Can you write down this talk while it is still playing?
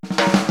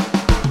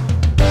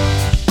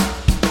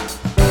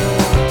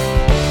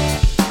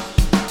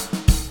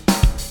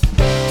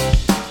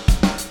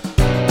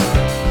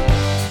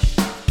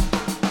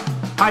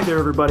Hi there,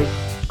 everybody.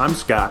 I'm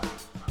Scott.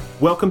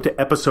 Welcome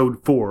to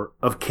episode 4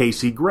 of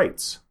KC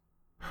Greats.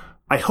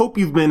 I hope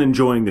you've been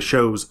enjoying the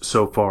shows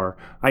so far.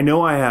 I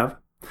know I have.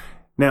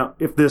 Now,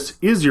 if this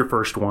is your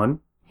first one,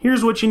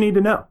 here's what you need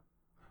to know.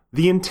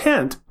 The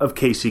intent of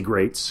KC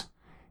Greats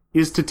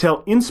is to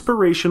tell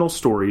inspirational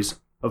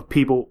stories of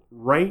people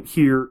right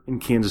here in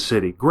Kansas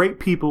City. Great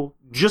people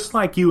just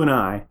like you and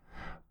I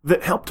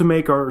that help to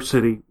make our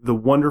city the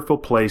wonderful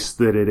place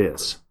that it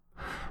is.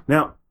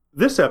 Now,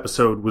 this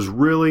episode was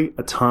really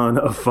a ton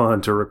of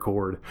fun to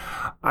record.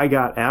 I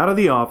got out of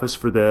the office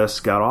for this,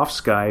 got off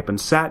Skype, and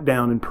sat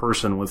down in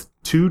person with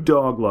two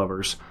dog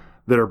lovers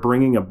that are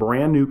bringing a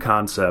brand new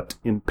concept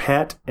in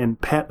pet and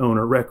pet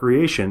owner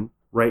recreation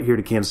right here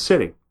to Kansas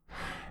City.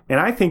 And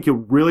I think you'll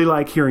really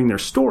like hearing their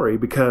story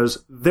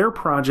because their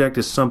project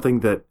is something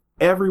that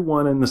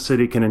everyone in the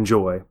city can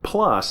enjoy.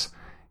 Plus,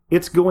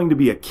 it's going to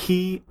be a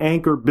key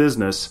anchor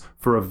business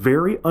for a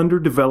very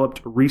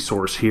underdeveloped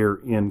resource here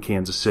in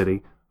Kansas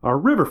City, our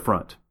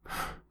riverfront.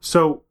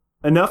 So,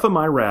 enough of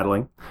my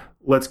rattling.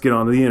 Let's get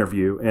on to the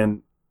interview.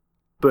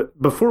 But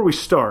before we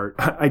start,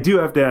 I do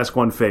have to ask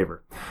one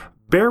favor.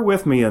 Bear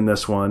with me in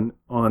this one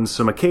on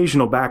some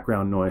occasional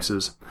background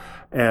noises,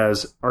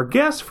 as our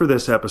guests for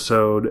this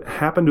episode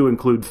happen to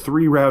include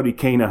 3 rowdy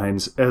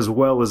canines as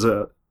well as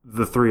the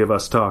 3 of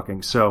us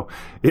talking. So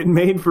it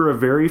made for a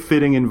very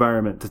fitting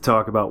environment to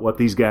talk about what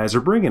these guys are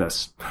bringing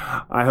us.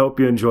 I hope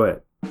you enjoy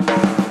it.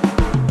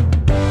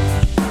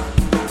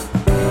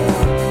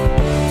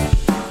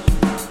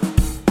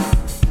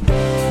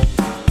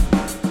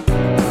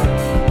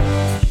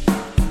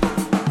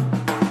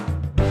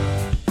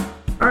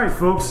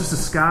 Folks, this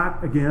is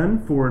Scott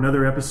again for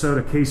another episode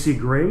of KC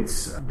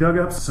Greats. Dug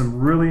up some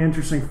really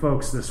interesting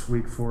folks this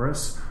week for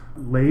us.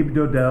 Labe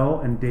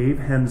Dodell and Dave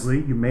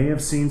Hensley. You may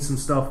have seen some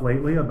stuff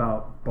lately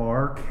about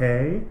Bar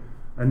K,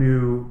 a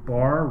new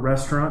bar,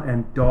 restaurant,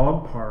 and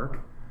dog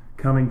park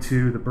coming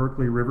to the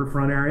Berkeley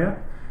Riverfront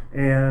area.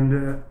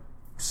 And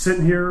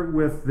sitting here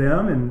with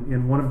them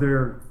in one of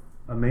their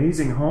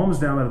amazing homes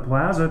down at the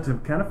plaza to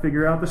kind of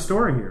figure out the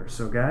story here.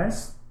 So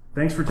guys,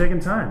 thanks for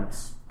taking time.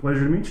 It's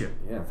pleasure to meet you.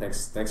 Yeah,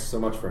 thanks so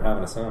much for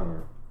having us on.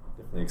 We're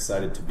definitely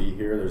excited to be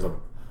here. There's a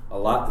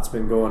lot that's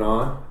been going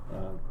on,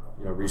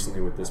 recently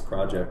with this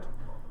project,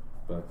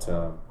 but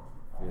so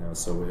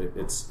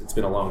it's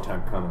been a long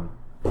time coming.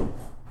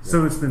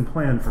 So it's been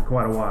planned for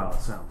quite a while,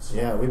 it sounds.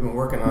 Yeah, we've been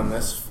working on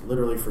this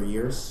literally for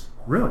years.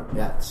 Really?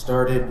 Yeah, it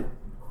started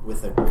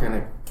with a kind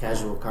of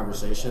casual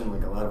conversation,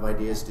 like a lot of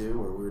ideas do,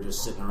 where we were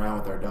just sitting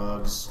around with our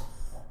dogs,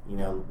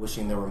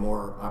 wishing there were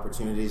more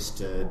opportunities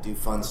to do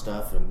fun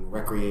stuff and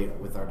recreate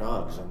with our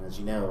dogs. And as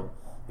you know,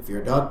 if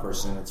you're a dog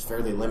person, it's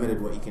fairly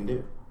limited what you can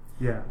do.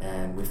 Yeah.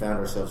 And we found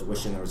ourselves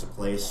wishing there was a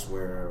place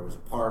where there was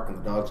a park and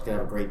the dogs could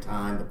have a great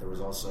time, but there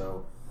was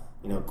also,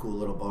 a cool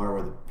little bar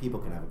where the people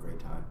can have a great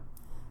time.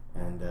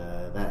 And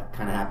that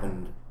kind of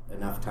happened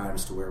enough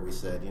times to where we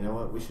said, you know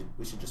what, we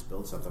should just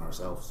build something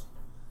ourselves.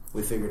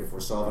 We figured if we're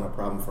solving a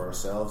problem for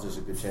ourselves, there's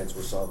a good chance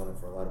we're solving it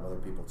for a lot of other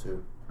people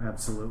too.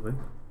 Absolutely.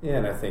 Yeah,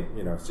 and I think,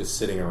 it's just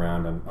sitting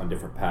around on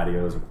different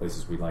patios and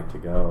places we'd like to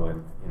go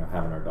and,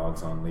 having our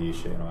dogs on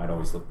leash. I'd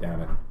always look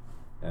down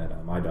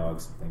at my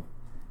dogs and think,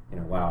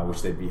 wow, I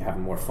wish they'd be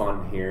having more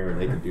fun here and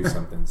they could do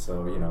something.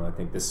 So, I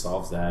think this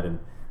solves that.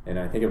 And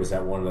I think it was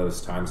at one of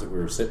those times that we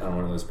were sitting on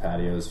one of those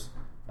patios,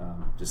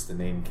 just the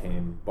name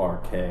came,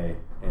 Bar K,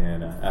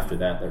 and after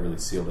that really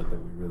sealed it that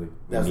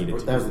we needed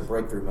to. That was the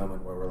breakthrough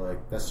moment where we're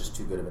like, that's just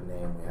too good of a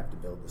name, we have to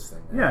build this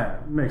thing now. Yeah,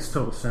 it makes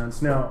total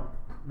sense. Now,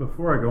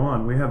 before I go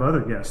on, we have other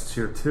guests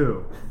here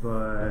too,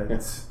 but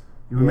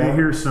you may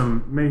hear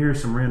some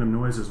random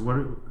noises.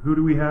 Who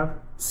do we have?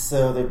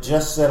 So they've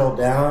just settled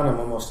down. I'm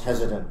almost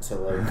hesitant to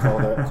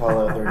call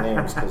out their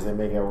names because they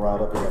may get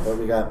riled up again. But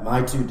we got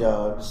my 2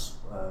 dogs.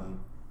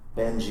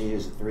 Benji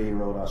is a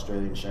 3-year-old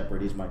Australian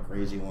Shepherd. He's my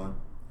crazy one.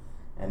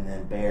 And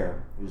then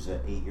Bear, who's an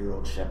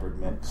 8-year-old Shepherd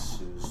mix,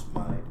 who's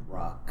my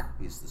rock.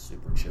 He's the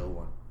super chill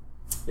one.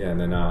 Yeah,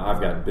 and then I've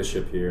got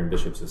Bishop here, and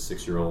Bishop's a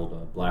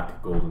 6-year-old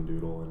black golden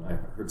doodle, and I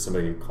heard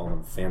somebody call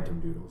them phantom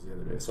doodles the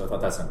other day, so I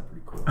thought that sounded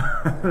pretty cool.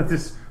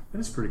 That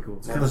is pretty cool.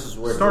 It's kind of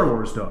Star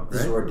Wars dog, right?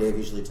 This is where Dave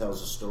usually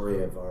tells the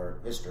story of our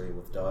history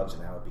with dogs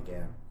and how it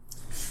began.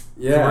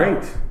 Yeah,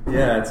 great.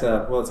 Yeah,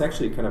 it's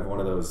actually kind of one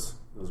of those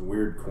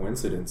weird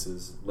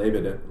coincidences. Labe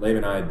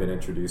and I had been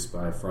introduced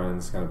by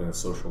friends, kind of in a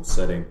social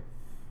setting,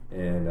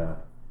 and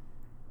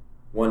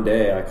one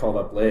day I called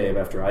up Labe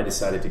after I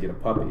decided to get a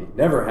puppy,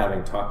 never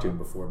having talked to him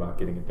before about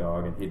getting a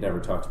dog, and he'd never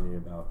talked to me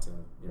about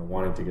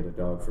wanting to get a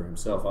dog for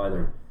himself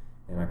either.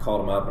 And I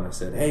called him up and I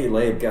said, "Hey,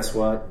 Labe, guess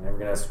what?" And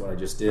everyone asked what I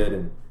just did,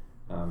 and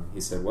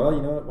he said, "Well,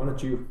 you know what? Why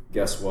don't you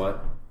guess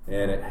what?"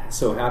 And it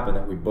so happened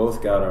that we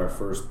both got our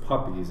first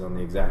puppies on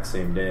the exact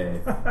same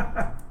day.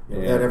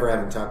 Without ever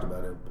having talked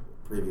about it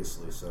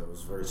previously, so it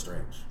was very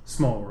strange.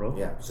 Small world.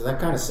 Yeah, so that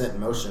kind of set in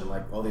motion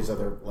like all these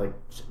other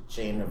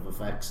chain of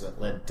effects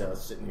that led to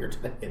us sitting here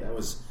today. That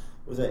was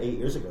that 8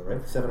 years ago,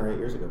 right? 7 or 8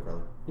 years ago,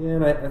 probably. Yeah,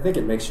 and I think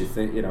it makes you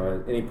think,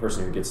 any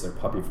person who gets their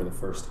puppy for the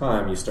first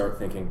time, you start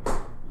thinking,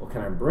 well,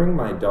 can I bring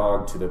my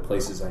dog to the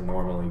places I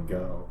normally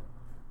go?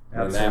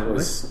 Absolutely. And that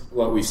was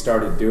what we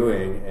started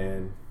doing,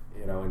 and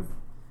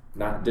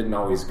didn't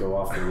always go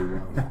off really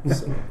well.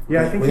 So.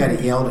 Yeah, I think we got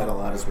it yelled at a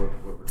lot. Is what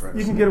we're trying to say.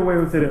 you can get away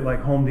with it at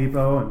like Home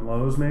Depot and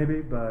Lowe's,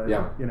 maybe, but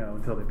Yeah.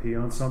 until they pee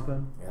on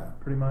something, Yeah.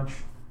 pretty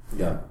much.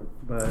 Yeah.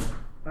 But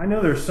I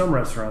know there's some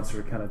restaurants that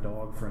are kind of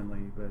dog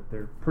friendly, but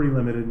they're pretty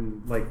limited.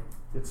 And like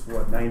it's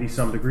 90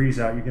 some degrees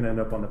out, you can end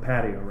up on the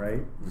patio,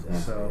 right? Exactly,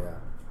 So yeah.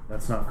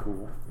 that's not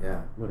cool.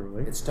 Yeah.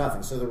 Literally. It's tough,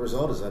 and so the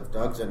result is that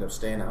dogs end up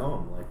staying at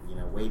home,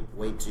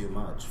 way too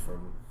much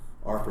from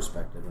our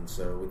perspective, and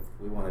so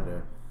we wanted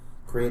to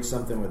create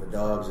something where the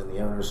dogs and the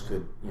owners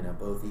could,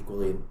 both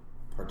equally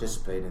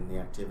participate in the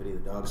activity. The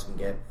dogs can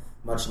get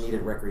much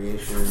needed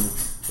recreation,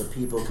 the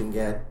people can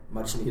get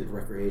much needed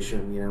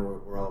recreation.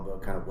 We're all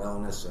about kind of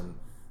wellness and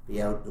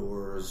the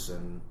outdoors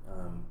and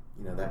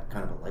that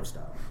kind of a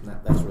lifestyle. And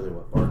that's really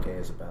what Barquet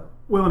is about.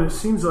 Well, and it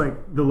seems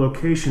like the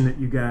location that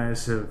you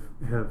guys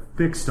have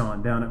fixed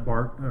on down at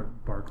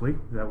Barkley,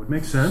 that would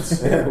make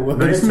sense. Well,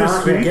 Nice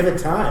misspeak. give it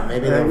time.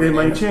 Maybe It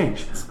might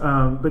change.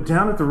 But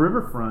down at the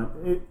riverfront,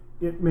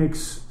 it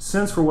makes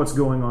sense for what's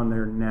going on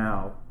there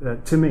now,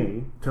 to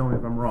me. Tell me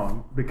if I'm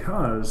wrong,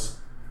 because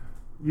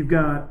you've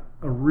got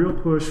a real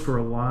push for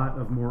a lot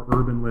of more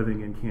urban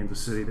living in Kansas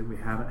City that we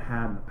haven't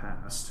had in the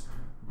past.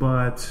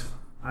 But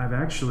I've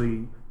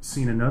actually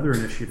seen another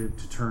initiative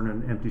to turn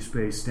an empty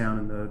space down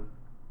in the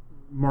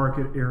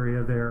market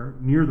area there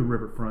near the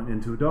riverfront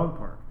into a dog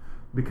park,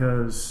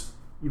 because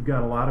you've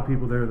got a lot of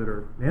people there that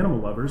are animal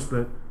lovers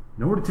but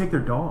nowhere to take their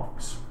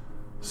dogs.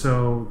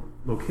 So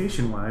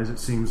location-wise, it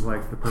seems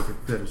like the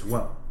perfect fit as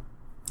well.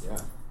 Yeah,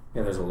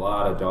 there's a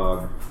lot of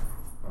dog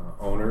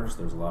owners.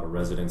 There's a lot of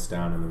residents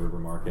down in the river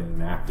market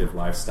and active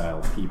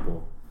lifestyle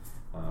people.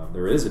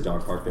 There is a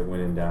dog park that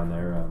went in down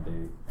there.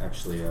 They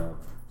actually,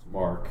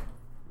 Mark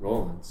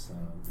Rollins,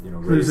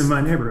 Lives in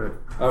my neighborhood.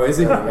 Oh, is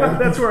he? Yeah.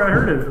 That's where I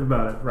heard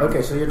about it. Right?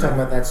 Okay, so you're talking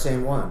about that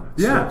same one.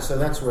 Yeah. So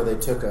that's where they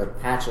took a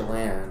patch of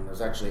land. It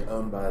was actually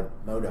owned by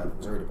MoDOT,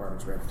 Missouri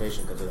Department of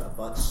Transportation, because it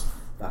abuts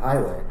the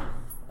highway.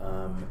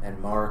 And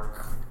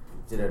Mark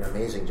did an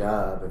amazing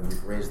job and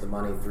raised the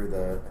money through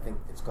I think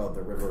it's called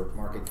the River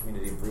Market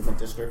Community Improvement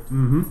District.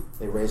 Mm-hmm.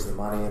 They raised the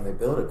money and they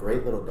built a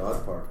great little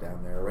dog park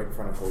down there right in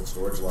front of cold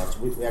storage lots.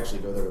 We actually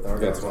go there with our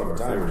dogs That's one all of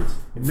the our time. favorites.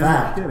 In No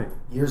fact, kidding.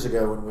 years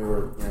ago when we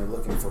were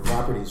looking for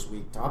properties,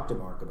 we talked to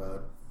Mark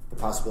about the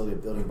possibility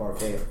of building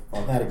Barquet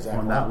on that exact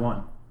On lot. that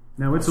one.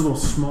 Now, it's a little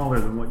smaller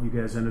than what you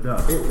guys ended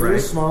up, It right?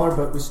 is smaller,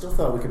 but we still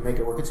thought we could make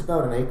it work. It's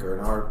about an acre,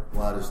 and our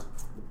lot is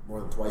more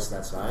than twice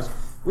that size.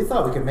 We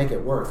thought we could make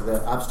it work.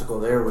 The obstacle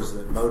there was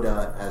that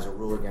MoDOT has a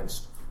rule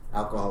against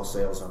alcohol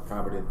sales on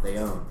property that they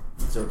own,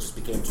 so it just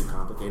became too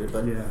complicated.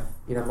 But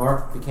Yeah.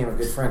 Mark became a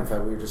good friend. In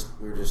fact, we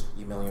were just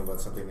emailing him about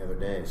something the other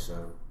day.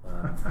 So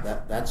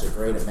that's a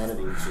great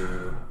amenity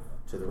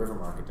to the river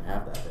market to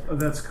have that there. Oh,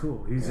 that's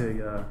cool. He's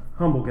a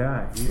humble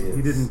guy. He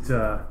is.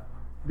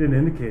 didn't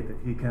indicate that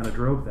he kind of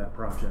drove that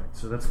project,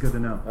 so that's good to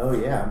know. Oh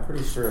yeah, I'm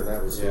pretty sure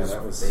that was his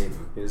baby.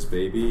 His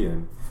baby,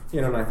 and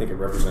and I think it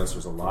represents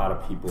there's a lot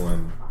of people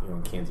in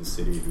Kansas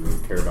City who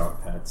care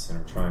about pets and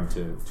are trying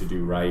to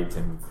do right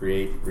and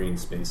create green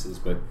spaces,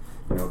 but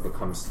it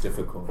becomes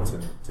difficult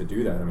to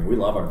do that. I mean, we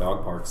love our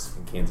dog parks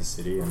in Kansas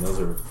City, and those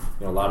are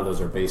a lot of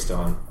those are based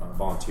on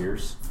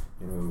volunteers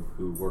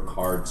who work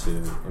hard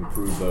to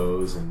improve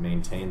those and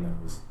maintain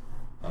those.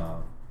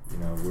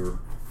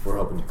 We're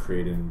hoping to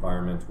create an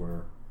environment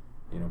where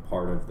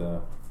part of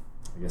the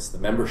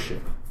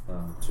membership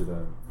to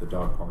the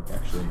dog park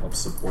actually helps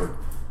support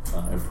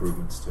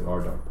improvements to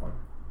our dog park.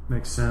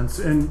 Makes sense.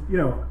 And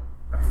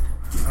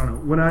I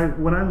don't know,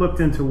 when I looked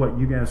into what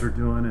you guys are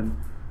doing, and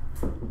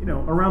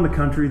around the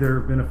country there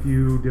have been a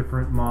few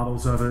different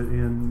models of it.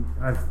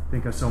 I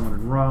think I saw one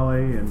in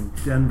Raleigh and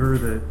Denver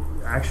that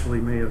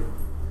actually may have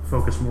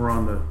focused more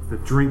on the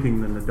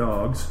drinking than the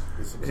dogs.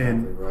 That's exactly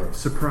And right.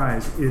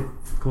 surprise, it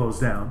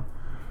closed down.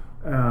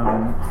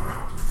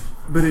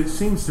 But it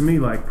seems to me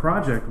like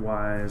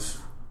project-wise,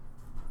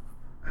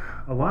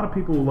 a lot of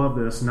people will love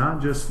this,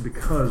 not just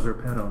because they're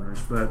pet owners,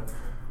 but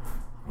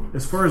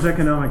as far as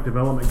economic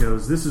development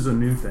goes, this is a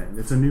new thing.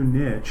 It's a new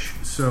niche,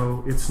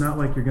 so it's not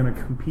like you're going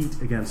to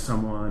compete against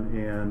someone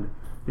and,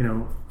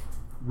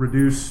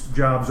 reduce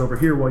jobs over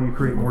here while you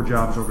create more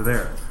jobs over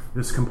there.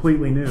 This is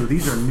completely new.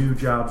 These are new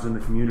jobs in the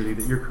community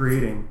that you're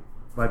creating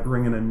by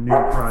bringing a new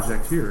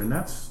project here, and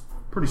that's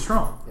pretty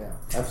strong. Yeah,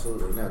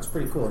 absolutely. No, it's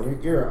pretty cool.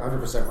 And you're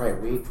 100%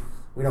 right.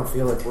 We don't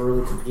feel like we're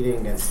really competing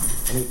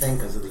against anything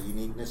because of the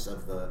uniqueness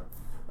of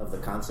the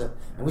concept.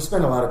 And we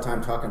spend a lot of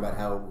time talking about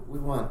how we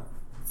want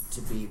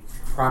to be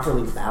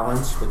properly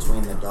balanced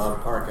between the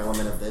dog park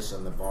element of this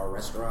and the bar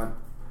restaurant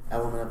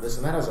element of this.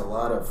 And that has a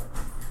lot of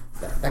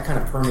that kind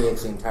of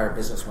permeates the entire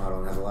business model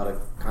and has a lot of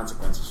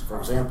consequences. For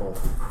example,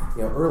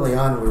 early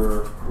on we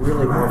were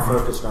really more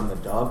focused on the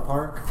dog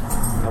park,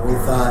 and we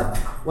thought,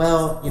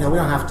 well, we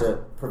don't have to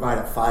provide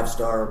a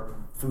 5-star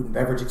food and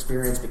beverage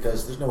experience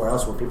because there's nowhere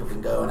else where people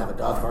can go and have a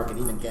dog park and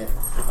even get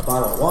a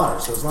bottle of water.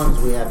 So as long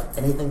as we have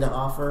anything to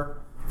offer,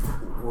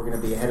 we're going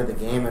to be ahead of the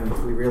game, and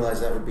we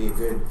realized that would be a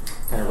good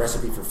kind of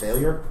recipe for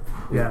failure.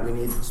 We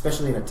need,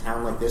 especially in a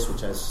town like this,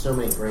 which has so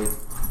many great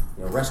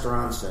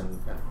restaurants and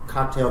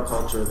cocktail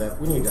culture,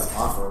 that we need to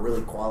offer a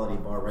really quality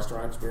bar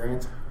restaurant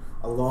experience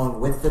along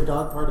with the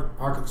dog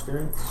park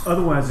experience.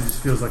 Otherwise, it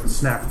just feels like a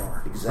snack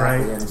bar.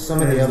 Exactly, right? And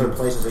some of the other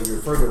places that you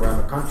referred to around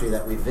the country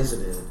that we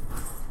visited,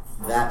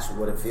 that's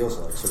what it feels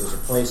like. So there's a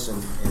place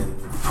in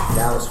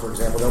Dallas, for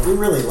example, that we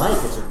really like.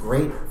 It's a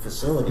great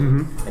facility,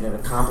 and it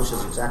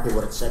accomplishes exactly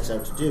what it sets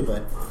out to do,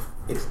 but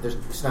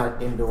it's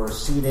not indoor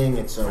seating,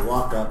 it's a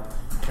walk-up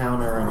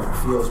counter, and it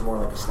feels more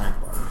like a snack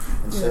bar.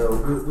 And so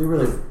we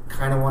really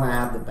kind of want to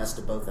have the best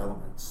of both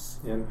elements.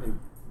 Yeah, and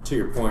to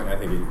your point, I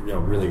think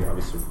really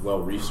obviously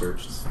well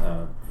researched.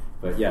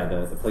 But yeah,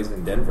 the place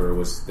in Denver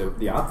was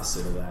the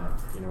opposite of that.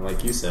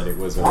 Like you said, it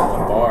was a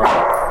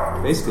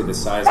bar basically the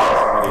size of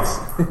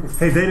somebody's.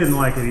 Hey, they didn't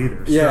like it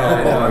either. So, yeah,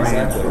 I know,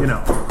 exactly.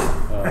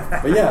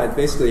 But yeah, it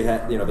basically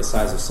had the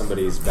size of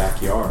somebody's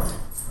backyard.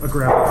 A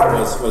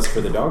gravel was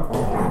for the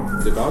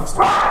dogs.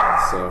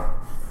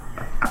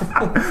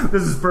 So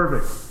this is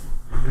perfect.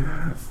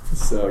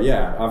 So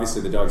yeah,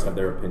 obviously the dogs have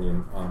their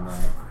opinion on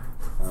that.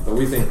 But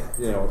we think,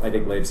 I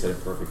think Labe said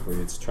it perfectly.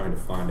 It's trying to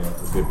find a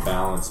good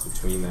balance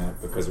between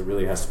that, because it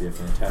really has to be a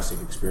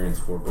fantastic experience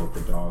for both the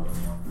dog and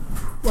the owner.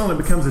 Well, it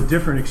becomes a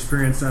different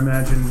experience, I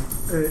imagine.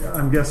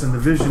 I'm guessing the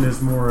vision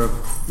is more of,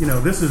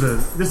 this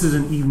is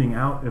an evening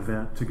out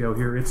event to go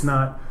here. It's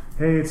not,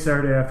 hey, it's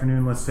Saturday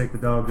afternoon, let's take the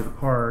dog to the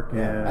park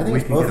and I think we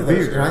it's can both get a of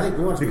those. beer. I think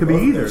we want to it could be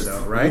either,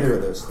 though, right? Either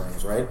of those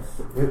things, right?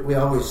 We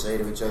always say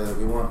to each other that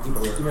we want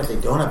people, even if they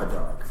don't have a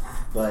dog,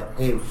 but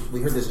hey, we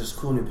heard there's this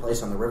cool new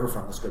place on the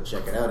riverfront, let's go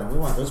check it out. And we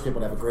want those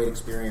people to have a great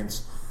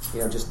experience,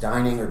 just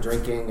dining or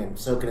drinking and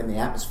soaking in the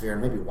atmosphere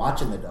and maybe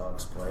watching the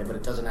dogs play. But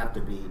it doesn't have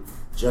to be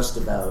just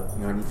about,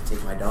 I need to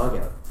take my dog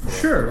out.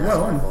 Sure,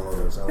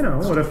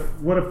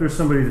 what if there's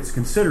somebody that's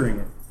considering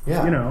it?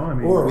 Yeah.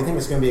 Or we think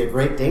it's going to be a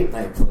great date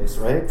night place,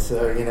 right?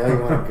 So, you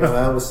want to go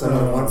out with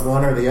someone,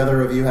 one or the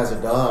other of you has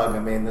a dog.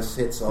 This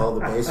hits all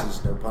the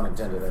bases, no pun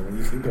intended.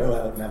 You can go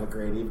out and have a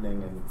great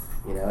evening and,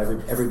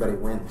 everybody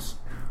wins.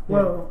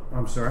 Well,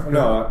 I'm sorry.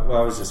 No,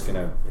 I was just going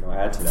to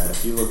add to that.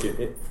 If you look at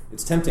it,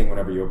 it's tempting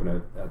whenever you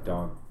open a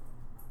dog,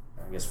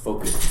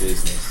 focused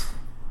business,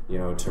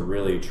 to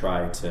really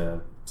try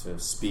to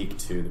speak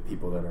to the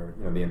people that are,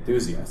 the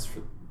enthusiasts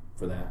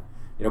for that.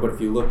 But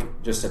if you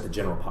look just at the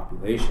general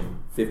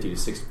population, 50 to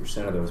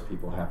 60% of those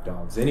people have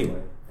dogs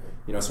anyway.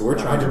 So we're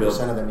trying to build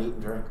 100% of them eat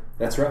and drink.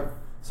 That's right.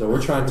 So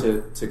we're trying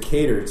to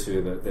cater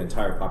to the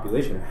entire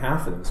population.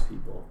 Half of those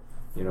people,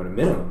 at a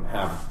minimum,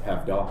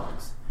 have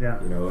dogs. Yeah.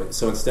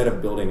 So instead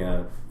of building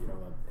an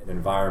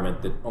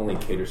environment that only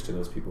caters to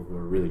those people who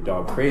are really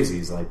dog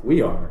crazies like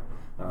we are,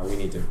 we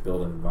need to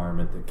build an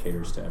environment that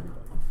caters to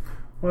everybody.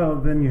 Well,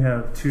 then you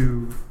have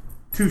two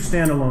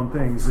standalone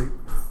things that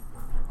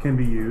can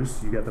be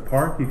used. You got the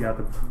park, you got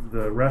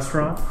the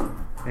restaurant,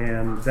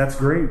 and that's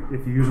great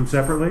if you use them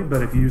separately,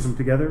 but if you use them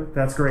together,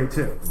 that's great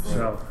too.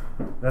 So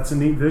that's a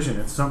neat vision.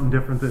 It's something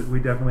different that we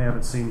definitely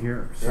haven't seen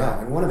here. So. Yeah,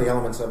 and one of the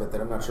elements of it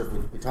that I'm not sure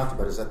if we talked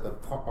about is that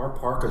our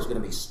park is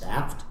going to be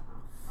staffed.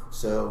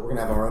 So we're going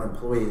to have our own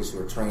employees who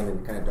are trained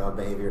in kind of dog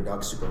behavior,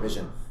 dog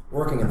supervision,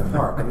 working in the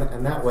park.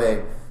 And that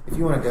way, if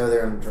you want to go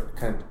there and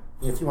kind of,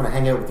 if you want to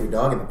hang out with your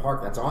dog in the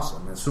park, that's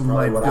awesome. That's so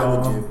probably my what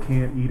dog I would do.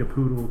 Can't eat a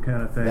poodle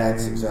kind of thing.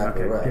 That's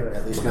exactly right. Good.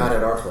 At least not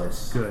at our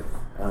place. Good.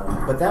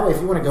 But that way, if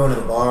you want to go into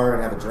the bar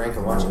and have a drink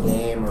and watch a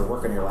game or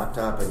work on your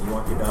laptop and you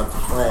want your dog to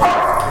play, you're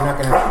not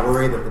going to have to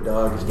worry that the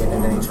dog is getting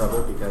in any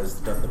trouble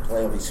because the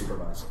play will be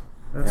supervised.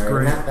 That's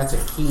great. And that's a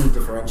key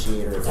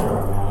differentiator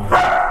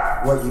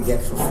for what you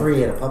get for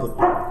free at a public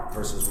park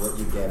versus what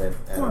you get at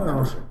a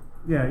membership.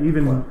 Yeah,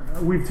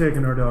 we've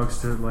taken our dogs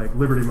to like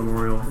Liberty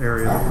Memorial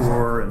area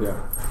before, and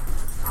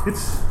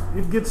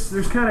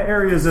there's kind of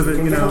areas of it,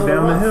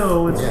 down the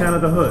hill. It's kind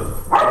of the hood.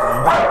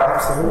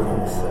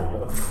 Absolutely.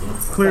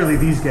 Clearly,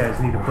 these guys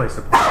need a place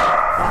to play.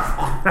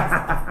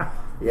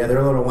 Yeah, they're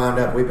a little wound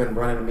up. We've been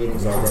running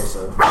meetings all day,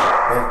 so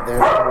they're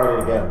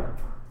ready to go.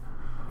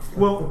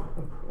 Well,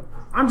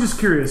 I'm just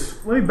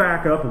curious. Let me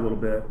back up a little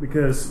bit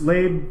because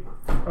Labe,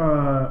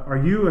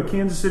 are you a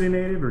Kansas City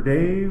native or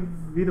Dave?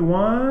 Either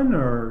one,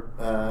 or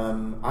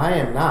I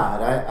am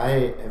not.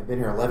 I have been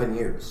here 11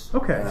 years.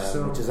 Okay,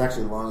 which is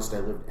actually the longest I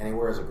lived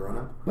anywhere as a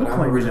grown-up. But We'll I'm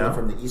claim you originally now.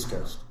 from the East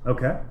Coast,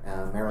 okay.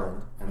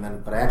 Maryland,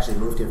 but I actually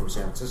moved here from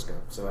San Francisco.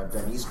 So I've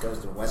done East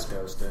Coast and West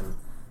Coast, and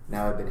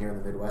now I've been here in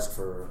the Midwest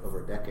for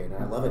over a decade,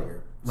 and I love it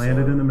here.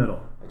 Landed So in the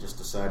middle. I just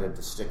decided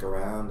to stick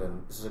around,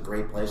 and this is a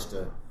great place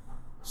to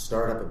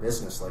start up a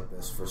business like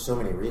this for so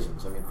many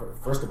reasons.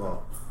 First of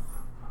all,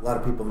 a lot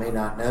of people may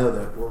not know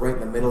that we're right in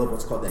the middle of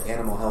what's called the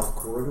Animal Health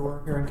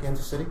Corridor here in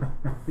Kansas City.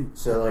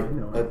 So,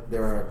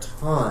 there are a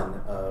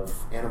ton of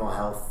animal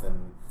health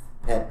and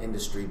pet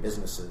industry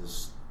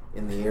businesses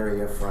in the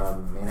area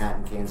from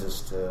Manhattan,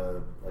 Kansas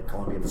to like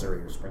Columbia,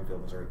 Missouri or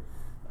Springfield, Missouri.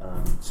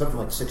 Something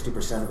like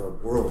 60% of the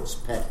world's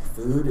pet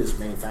food is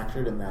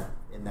manufactured in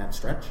that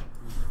stretch.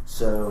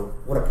 So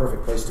what a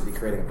perfect place to be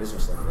creating a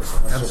business like this.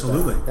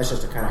 Absolutely. That's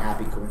just a kind of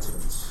happy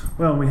coincidence.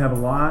 Well, we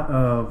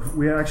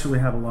actually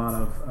have a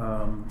lot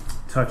of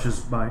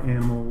touches by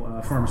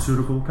animal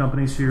pharmaceutical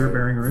companies here, Right.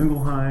 Boehringer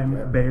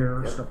Ingelheim,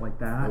 Bayer, Yep. stuff like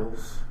that.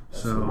 Bills.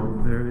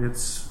 So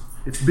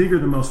it's bigger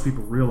than most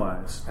people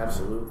realize,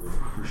 Absolutely.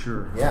 for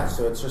sure. Yeah,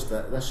 so that's just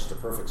a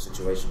perfect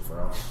situation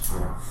for us. You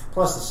know.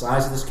 Plus the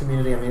size of this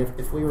community. I mean,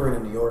 if we were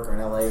in New York or in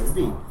LA, it would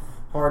be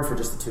hard for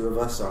just the two of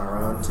us on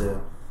our own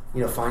to,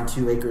 find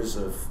 2 acres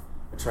of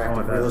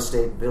attractive real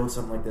estate and build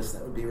something like this.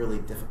 That would be really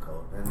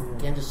difficult. And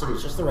Kansas City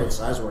is just the right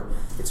size where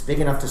it's big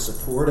enough to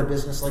support a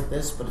business like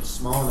this, but it's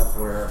small enough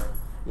where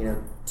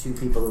 2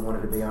 people who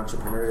wanted to be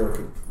entrepreneurial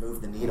could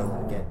move the needle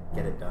and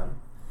get it done.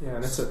 Yeah,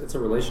 and it's a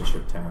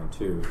relationship town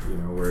too.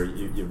 Where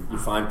you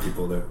find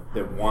people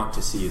that want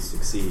to see you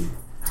succeed.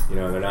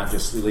 They're not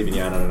just leaving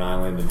you out on an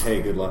island and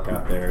hey, good luck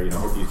out there.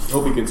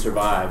 Hope you can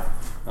survive.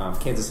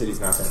 Kansas City's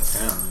not that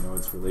town.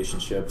 It's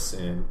relationships,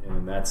 and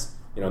that's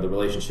the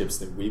relationships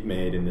that we've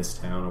made in this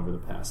town over the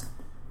past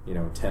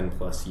 10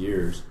 plus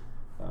years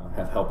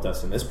have helped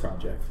us in this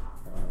project.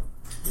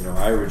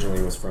 I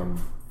originally was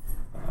from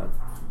a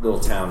little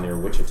town near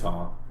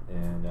Wichita,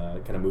 and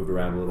kind of moved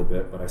around a little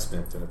bit, but I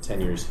spent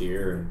 10 years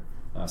here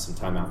and some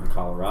time out in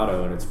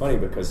Colorado. And it's funny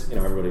because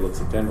everybody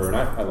looks at Denver, and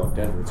I love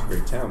Denver, it's a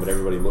great town, but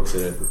everybody looks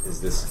at it as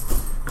this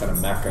kind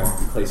of mecca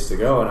place to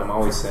go. And I'm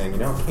always saying,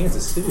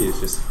 Kansas City is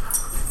just,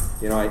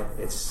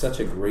 it's such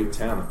a great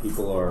town. The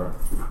people are,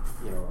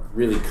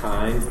 really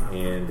kind,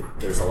 and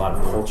there's a lot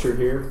of culture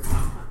here,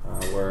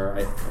 where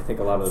I think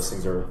a lot of those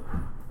things are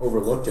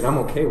overlooked, and I'm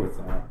okay with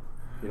that.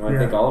 I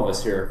think all of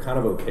us here are kind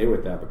of okay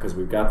with that because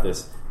we've got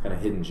this kind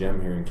of hidden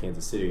gem here in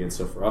Kansas City. And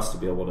so for us to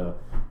be able to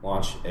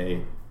launch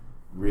a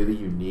really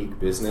unique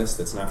business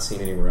that's not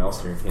seen anywhere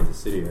else here in Kansas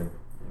City,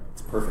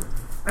 it's perfect.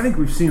 I think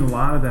we've seen a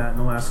lot of that in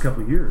the last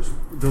couple of years.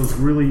 Those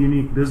really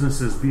unique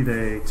businesses, be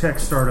they tech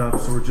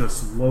startups or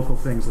just local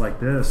things like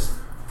this,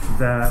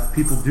 that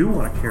people do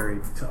want to carry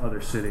to other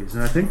cities.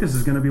 And I think this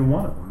is going to be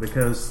one of them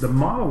because the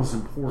model is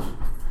important.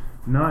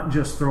 Not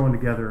just throwing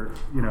together,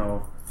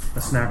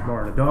 a snack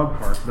bar and a dog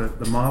park, but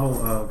the model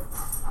of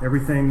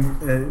everything,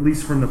 at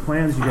least from the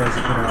plans you guys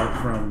have put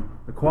out, from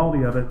the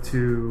quality of it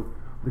to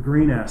the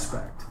green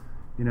aspect.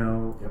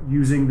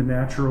 Using the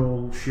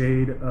natural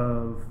shade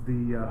of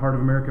the Heart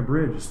of America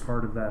Bridge as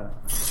part of that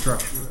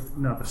structure,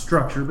 not the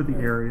structure, but the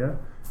area.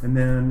 And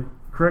then,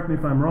 correct me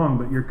if I'm wrong,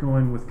 but you're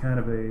going with kind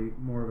of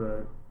more of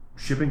a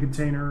shipping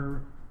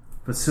container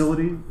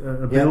facility,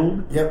 a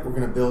build? Yep, we're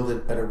going to build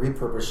it at a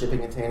repurposed shipping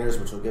containers,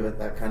 which will give it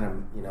that kind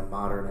of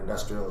modern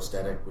industrial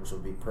aesthetic, which will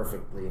be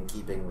perfectly in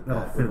keeping with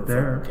That'll that fit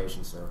there.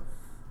 location. So,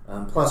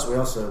 plus we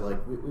also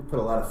we put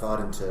a lot of thought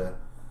into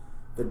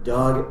the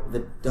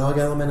dog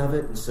element of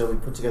it, and so we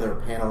put together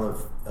a panel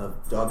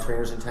of dog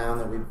trainers in town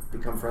that we've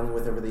become friendly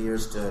with over the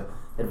years to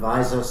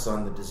advise us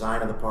on the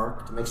design of the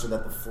park to make sure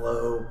that the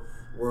flow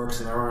works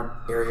and there aren't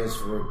areas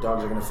where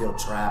dogs are going to feel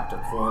trapped or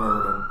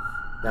cornered and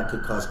that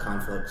could cause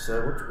conflict. So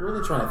we're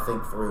really trying to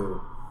think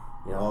through,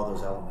 all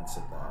those elements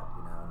of that.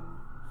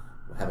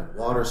 And having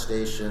water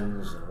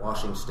stations and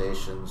washing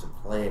stations and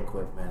play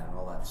equipment and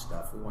all that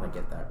stuff. We want to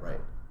get that right.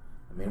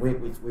 I mean, we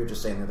were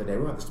just saying the other day,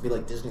 we want this to be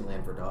like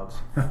Disneyland for dogs.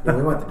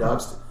 We want the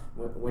dogs to,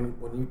 when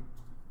you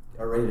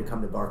are ready to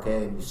come to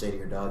Barquet and you say to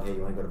your dog, hey,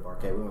 you want to go to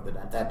Barquet? We want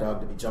that dog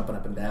to be jumping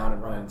up and down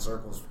and running in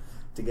circles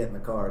to get in the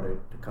car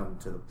to come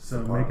to the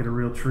So park. make it a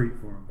real treat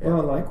for them. Yeah.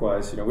 Well,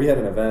 likewise, we had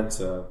an event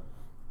a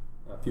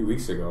few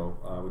weeks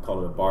ago. We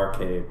called it a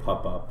Barquet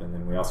Pup-Up, and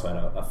then we also had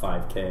a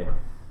 5K.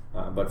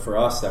 But for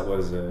us, that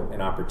was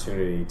an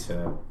opportunity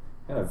to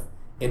kind of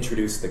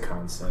introduce the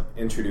concept,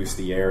 introduce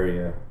the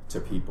area to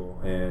people,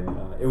 and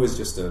it was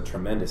just a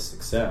tremendous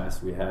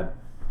success. We had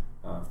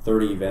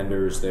 30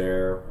 vendors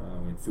there.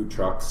 We had food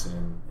trucks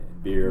and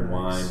beer and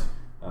wine.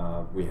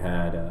 We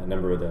had a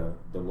number of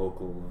the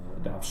local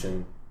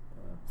adoption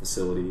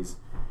facilities.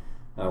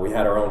 We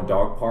had our own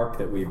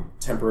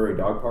temporary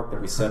dog park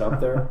that we set up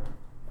there.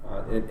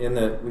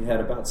 We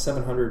had about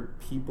 700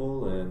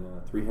 people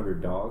and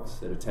 300 dogs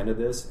that attended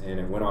this, and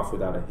it went off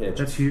without a hitch.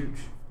 That's huge.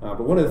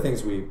 But one of the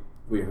things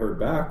we heard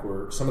back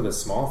were some of the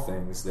small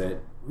things that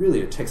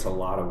really it takes a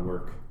lot of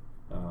work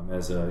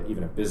as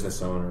even a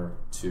business owner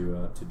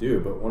to do.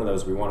 But one of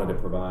those, we wanted to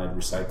provide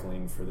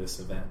recycling for this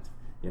event.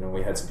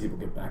 We had some people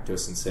get back to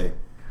us and say,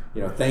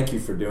 thank you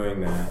for doing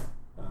that.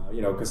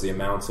 Because the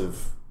amounts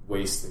of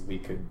waste that we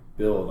could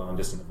build on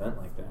just an event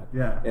like that.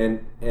 Yeah.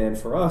 And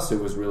for us, it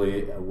was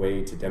really a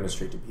way to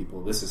demonstrate to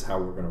people this is how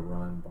we're going to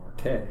run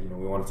Barquet.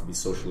 We want it to be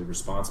socially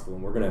responsible,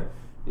 and we're going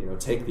to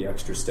take the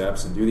extra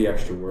steps and do the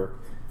extra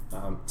work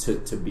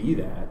to be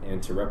that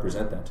and to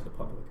represent that to the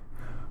public.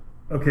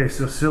 Okay,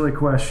 so silly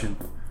question.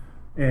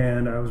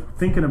 And I was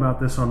thinking about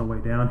this on the way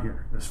down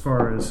here. As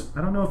far as,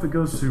 I don't know if it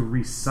goes to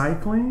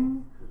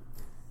recycling.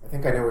 I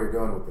think I know where you're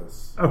going with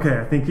this. Okay,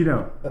 I think you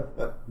know.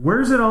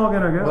 Where's it all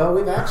going to go? Well,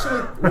 we've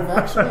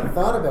actually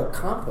thought about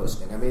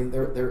composting. I mean,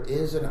 there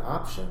is an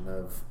option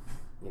of,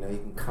 you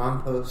can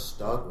compost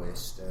dog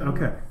waste. And,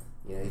 okay.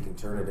 You can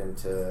turn it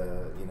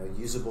into,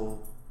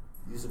 usable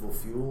usable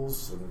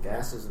fuels and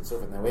gases and so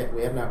forth. Now,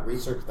 we have not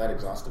researched that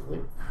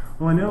exhaustively.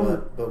 Well, I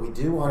know, but we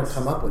do want to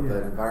come up with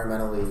an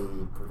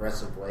environmentally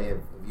progressive way of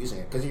using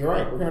it. Because you're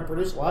right, we're going to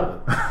produce a lot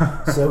of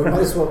it. So we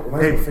might as well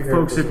figure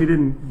folks, if you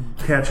didn't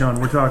catch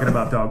on, we're talking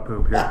about dog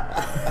poop here.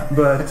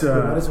 But we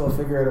might as well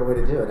figure out a way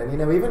to do it. And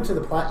even to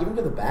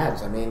the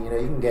bags. I mean, you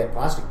can get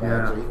plastic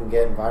bags, or you can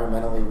get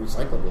environmentally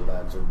recyclable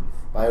bags, or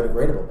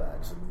biodegradable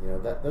bags.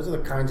 And those are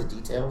the kinds of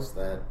details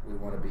that we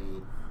want to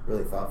be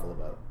really thoughtful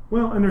about.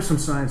 Well, and there's some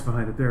science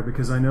behind it there,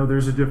 because I know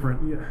there's a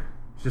different,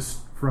 just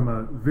from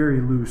a very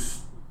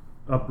loose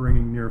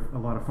upbringing near a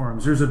lot of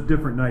farms, there's a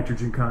different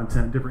nitrogen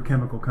content, different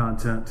chemical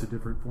content to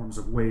different forms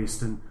of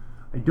waste. And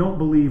I don't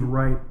believe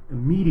right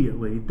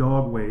immediately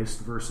dog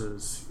waste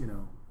versus,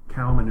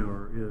 cow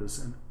manure is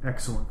an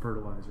excellent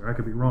fertilizer. I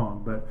could be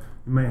wrong, but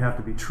it may have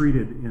to be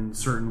treated in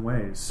certain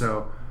ways.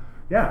 So,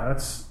 yeah,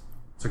 it's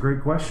a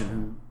great question.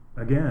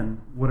 And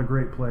again, what a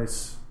great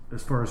place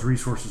as far as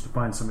resources to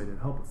find somebody to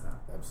help with that.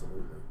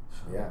 Absolutely.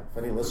 Yeah. If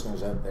any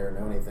listeners out there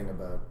know anything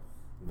about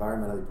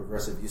environmentally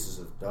progressive uses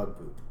of dog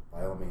poop,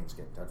 by all means,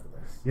 get in touch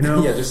with us.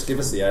 Yeah, just give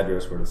us the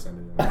address where to send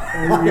it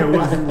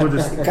in. We'll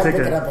just come pick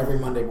it up every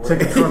Monday morning.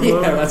 Take a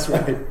truckload. Yeah, that's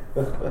right.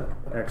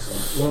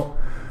 Excellent. Well,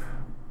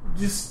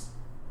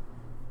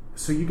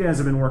 so you guys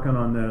have been working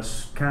on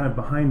this kind of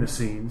behind the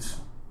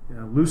scenes,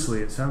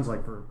 loosely. It sounds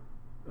like for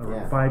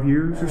around 5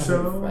 years or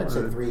so. I'd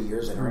say 3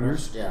 years in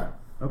earnest. Yeah.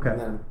 Okay.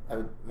 And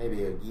then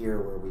maybe a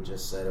year where we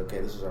just said,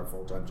 okay, this is our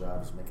full-time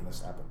job, is making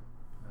this happen.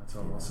 That's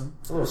awesome.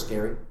 It's a little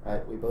scary.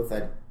 We both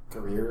had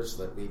careers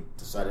that we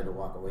decided to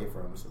walk away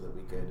from so that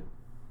we could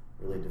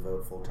really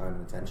devote full-time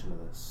attention to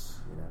this.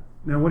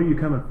 Now, what are you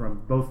coming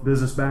from? Both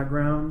business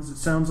backgrounds, it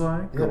sounds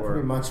like? Yeah,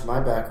 pretty much. My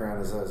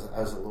background is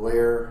I was a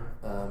lawyer,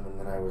 and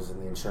then I was in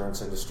the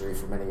insurance industry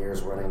for many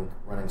years,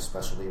 running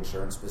specialty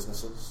insurance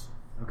businesses.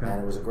 Okay.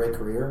 And it was a great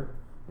career.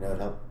 It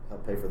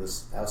helped pay for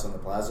this house on the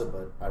plaza,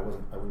 but I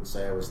wouldn't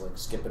say I was like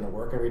skipping to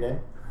work every day.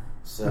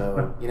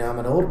 So I'm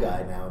an old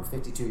guy now. I'm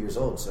 52 years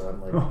old, so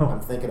I'm like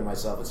I'm thinking to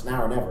myself, it's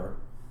now or never.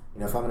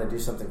 If I'm going to do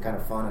something kind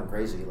of fun and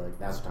crazy, like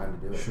now's the time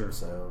to do it. Sure.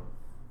 So,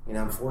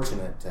 I'm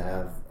fortunate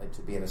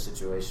to be in a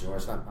situation where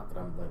it's not that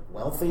I'm like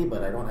wealthy,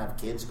 but I don't have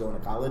kids going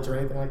to college or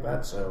anything like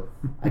that. So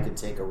I could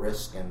take a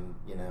risk and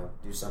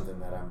do something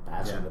that I'm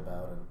passionate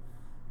about,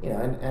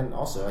 and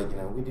also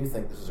we do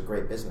think this is a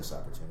great business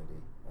opportunity.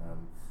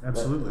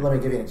 Absolutely. Let me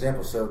give you an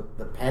example. So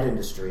the pet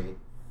industry,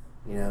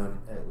 we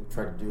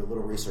tried to do a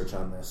little research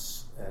on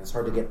this, and it's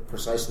hard to get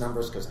precise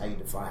numbers because how do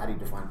you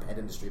define pet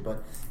industry?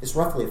 But it's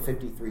roughly a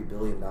 $53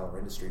 billion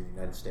industry in the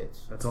United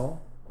States. That's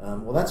all?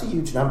 Well, that's a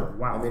huge number.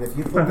 Wow. I mean, if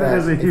you put that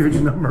is a huge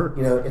number.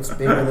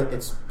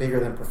 It's bigger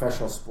than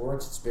professional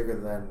sports. It's bigger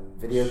than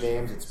video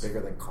games. It's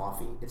bigger than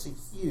coffee. It's a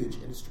huge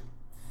industry.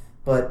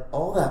 But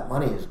all that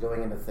money is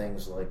going into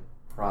things like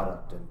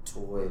product and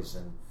toys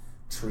and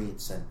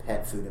treats and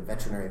pet food and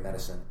veterinary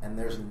medicine, and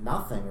there's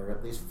nothing, or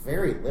at least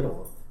very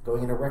little,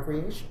 going into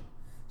recreation.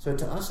 So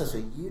to us, that's a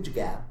huge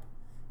gap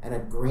and a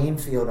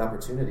greenfield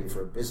opportunity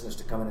for a business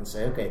to come in and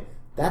say, okay,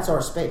 that's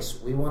our space.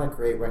 We want to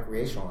create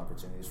recreational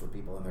opportunities for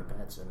people and their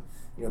pets,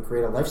 and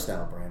create a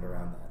lifestyle brand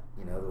around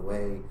that. The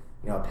way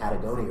a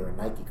Patagonia or a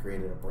Nike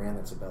created a brand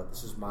that's about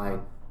this is my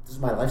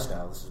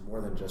lifestyle. This is more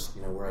than just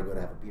where I go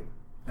to have a beer.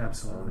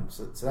 Absolutely.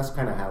 So that's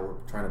kind of how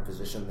we're trying to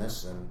position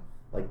this. And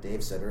like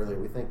Dave said earlier,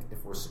 we think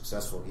if we're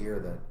successful here,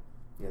 that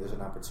there's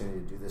an opportunity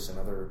to do this in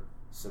other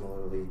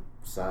similarly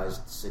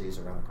sized cities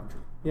around the country.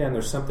 Yeah, and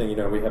there's something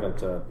we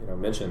haven't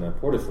mentioned the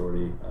Port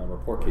Authority or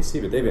Port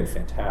KC, but they've been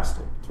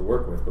fantastic to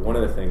work with. But one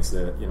of the things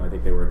that I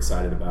think they were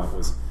excited about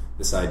was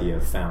this idea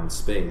of found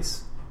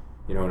space.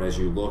 And as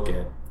you look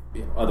at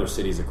other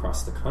cities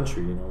across the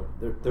country,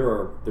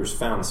 there's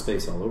found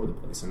space all over the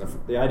place, and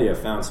the idea of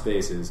found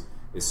space is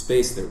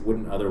space that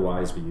wouldn't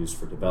otherwise be used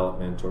for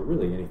development or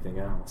really anything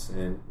else.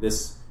 And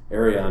this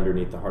area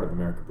underneath the Heart of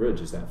America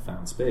Bridge is that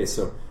found space.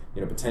 So,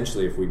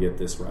 potentially if we get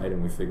this right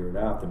and we figure it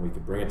out, then we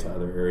could bring it to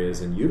other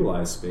areas and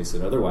utilize space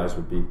that otherwise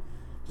would be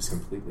just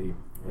completely,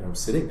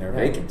 sitting there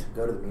vacant.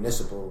 Go to the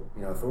municipal,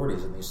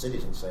 authorities in these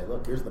cities and say,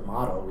 look, here's the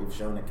model. We've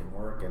shown it can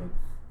work, and,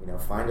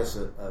 find us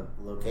a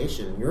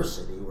location in your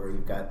city where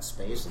you've got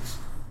space that's,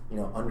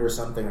 under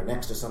something or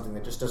next to something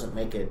that just doesn't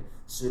make it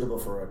suitable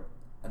for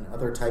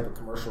another type of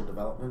commercial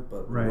development,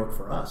 but would work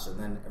for us, and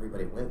then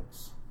everybody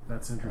wins.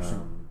 That's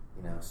interesting.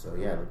 So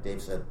yeah, like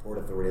Dave said, Port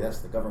Authority, that's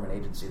the government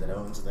agency that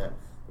owns the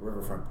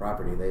riverfront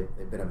property.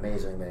 They've been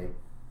amazing.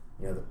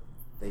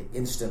 They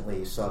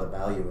instantly saw the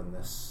value in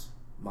this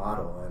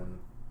model, and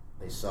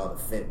they saw the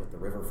fit with the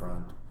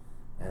riverfront,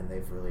 and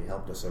they've really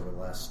helped us over the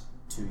last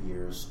 2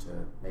 years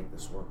to make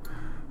this work.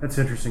 That's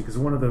interesting, because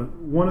one of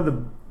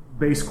the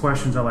base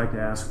questions I like to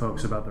ask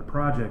folks about their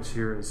projects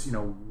here is,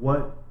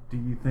 what do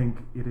you think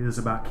it is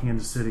about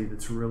Kansas City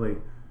that's really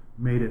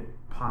made it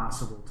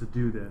possible to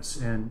do this?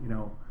 And,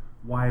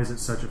 why is it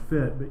such a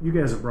fit? But you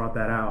guys have brought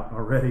that out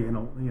already in,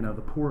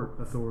 the Port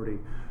Authority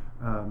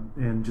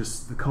and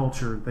just the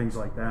culture and things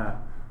like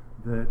that,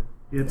 that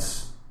it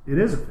is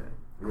a fit,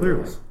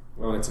 clearly.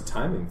 Well, and it's a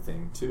timing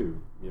thing,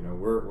 too.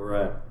 We're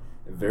at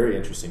a very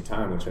interesting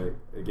time, which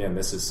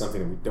this is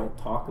something that we don't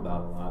talk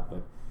about a lot,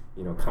 but,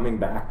 coming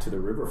back to the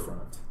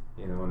riverfront,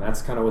 and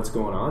that's kind of what's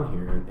going on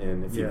here.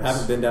 And if you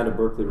haven't been down to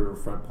Berkeley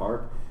Riverfront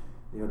Park,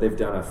 they've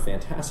done a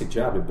fantastic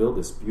job to build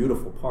this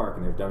beautiful park,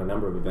 and they've done a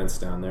number of events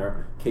down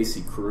there.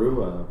 KC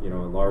Crew, a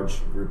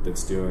large group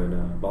that's doing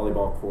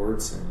volleyball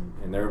courts,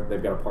 and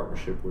they've got a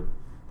partnership with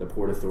the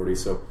Port Authority.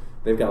 So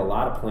they've got a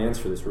lot of plans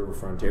for this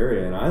riverfront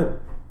area. And I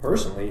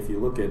personally, if you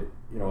look at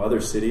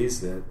other cities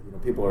that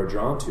people are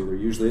drawn to, there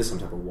usually is some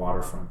type of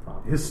waterfront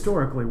property.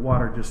 Historically,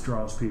 water just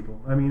draws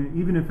people. I mean,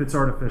 even if it's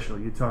artificial,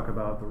 you talk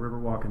about the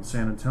Riverwalk in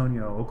San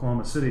Antonio.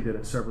 Oklahoma City did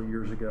it several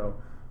years ago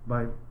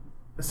by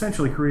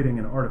essentially creating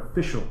an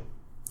artificial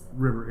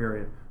river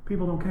area.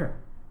 People don't care.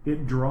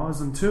 It draws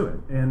them to it.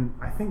 And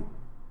I think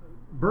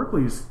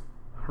Berkeley's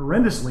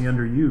horrendously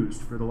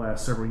underused for the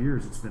last several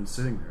years. It's been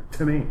sitting there,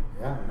 to me.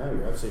 Yeah, no,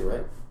 you're absolutely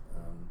right.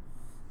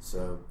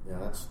 So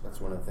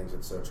that's one of the things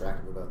that's so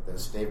attractive about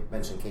this. Dave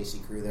mentioned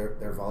KC Crew.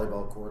 Their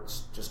volleyball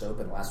courts just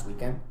opened last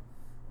weekend.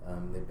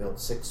 They built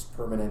 6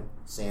 permanent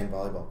sand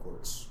volleyball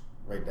courts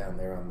right down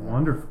there on the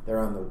wonderful. They're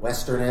on the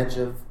western edge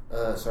of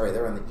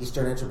they're on the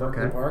eastern edge of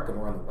Berkeley Park, and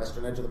we're on the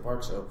western edge of the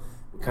park. So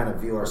we kind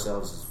of view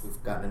ourselves as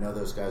we've gotten to know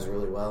those guys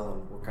really well,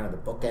 and we're kind of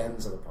the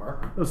bookends of the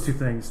park. Those two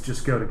things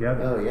just go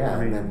together. Oh yeah,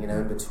 and then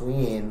in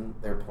between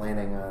they're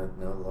planning a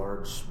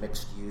large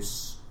mixed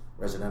use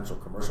residential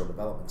commercial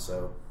development.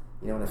 So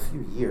in a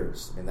few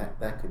years,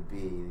 that could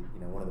be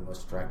one of the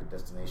most attractive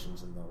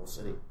destinations in the whole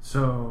city.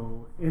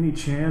 So, any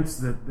chance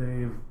that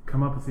they've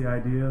come up with the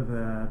idea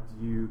that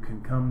you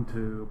can come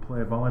to play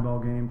a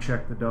volleyball game,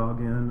 check the dog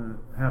in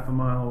half a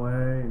mile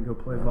away, and go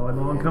play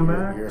volleyball and come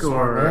back? You're a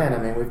smart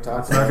man. We've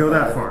talked. Let's not go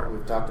that far.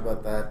 We've talked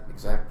about that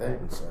exact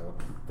thing. So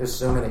there's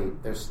so many.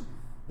 There's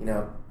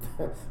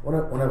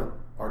one of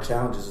our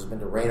challenges has been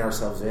to rein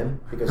ourselves in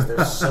because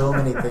there's so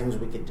many things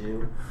we could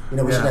do. We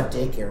should have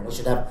daycare, and we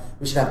should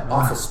have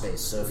office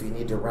space. So if you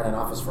need to rent an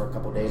office for a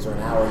couple of days or an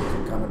hour, you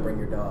can come and bring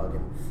your dog.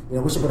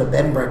 And we should put a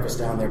bed and breakfast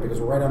down there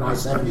because we're right on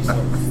I-70.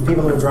 So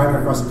people who are driving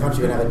across the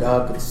country and have a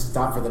dog could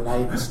stop for the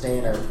night and stay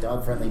in a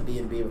dog-friendly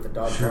B&B with a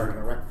dog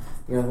park.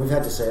 And we've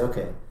had to say,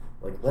 okay,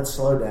 let's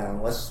slow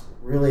down. Let's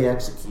really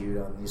execute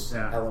on these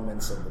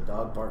elements of the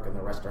dog park and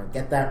the restaurant.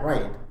 Get that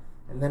right.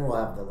 And then we'll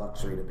have the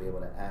luxury to be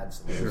able to add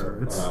some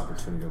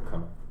opportunity will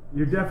come up.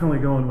 You're definitely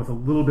going with a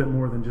little bit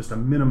more than just a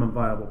minimum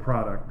viable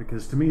product,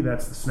 because to me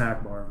that's the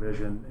snack bar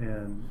vision,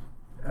 and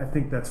I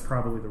think that's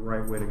probably the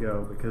right way to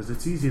go, because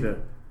it's easy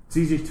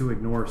to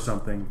ignore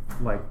something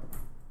like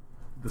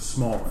the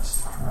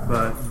smallest,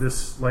 but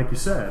this, like you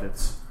said,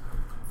 it's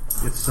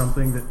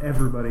something that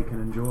everybody can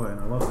enjoy,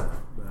 and I love that.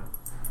 But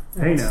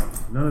hey, now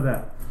none of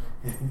that.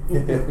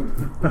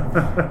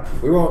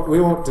 we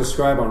won't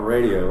describe on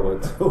radio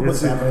what's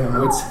happening.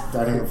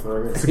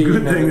 It's a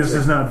good thing this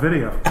is not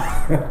video.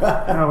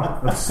 How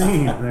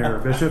obscene there,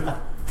 Bishop.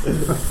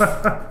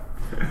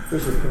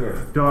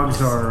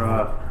 Dogs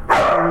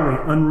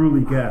are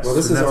unruly guests. Well,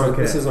 this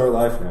is our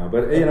life now.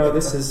 But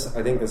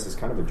I think this is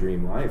kind of a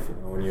dream life.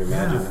 When you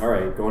imagine, all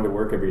right, going to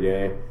work every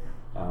day.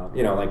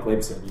 Like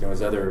Labe said,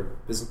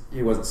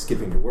 he wasn't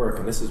skipping to work,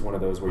 and this is one of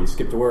those where you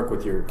skip to work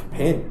with your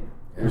companion.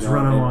 Who's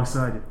running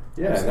alongside you.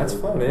 Yeah, and that's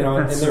fun.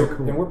 That's so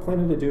cool. And we're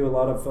planning to do a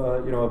lot of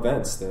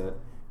events that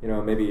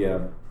maybe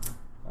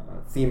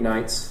theme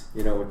nights,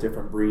 with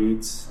different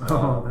breeds.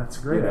 Oh, that's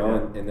great.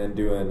 And then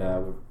doing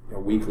a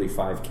weekly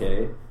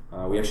 5K.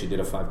 We actually did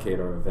a 5K at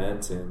our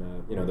event,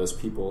 and those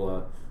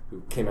people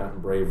who came out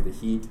and braved the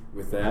heat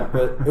with that.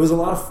 But it was a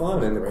lot of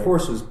fun, and the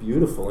course was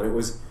beautiful, and it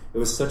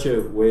was such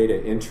a way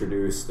to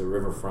introduce the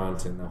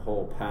riverfront and the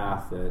whole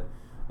path that.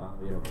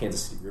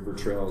 Kansas City River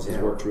Trails has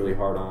worked really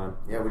hard on.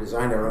 Yeah, we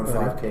designed our own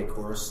 5K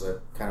course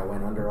that kind of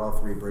went under all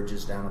 3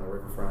 bridges down on the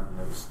riverfront, and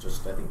it was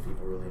just, I think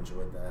people really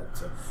enjoyed that.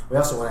 So we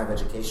also want to have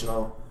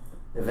educational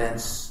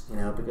events,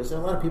 because there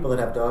are a lot of people that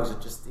have dogs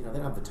that just, they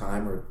don't have the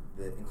time or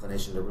the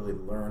inclination to really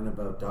learn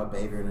about dog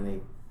behavior in any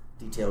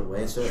detailed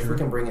way. So if we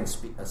can bring in,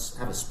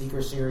 have a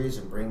speaker series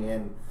and bring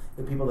in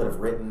the people that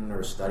have written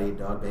or studied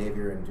dog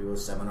behavior and do a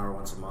seminar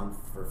once a month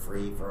for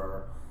free for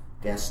our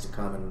guests to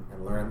come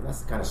and learn.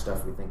 That's the kind of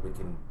stuff we think we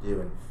can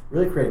do and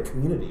really create a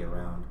community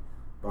around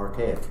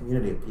Bar-K, a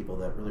community of people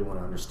that really want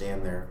to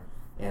understand their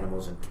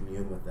animals and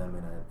commune with them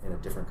in a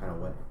different kind of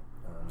way.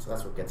 So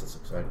that's what gets us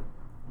excited.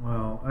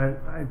 Well,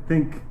 I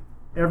think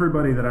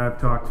everybody that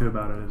I've talked to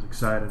about it is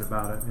excited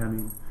about it. I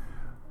mean,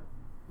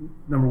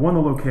 number one,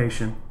 the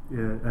location,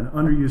 an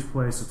underused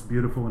place that's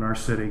beautiful in our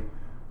city,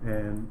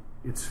 and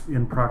it's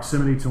in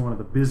proximity to one of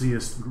the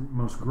busiest,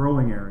 most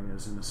growing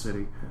areas in the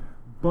city.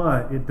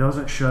 But it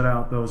doesn't shut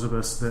out those of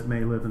us that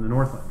may live in the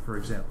Northland, for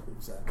example.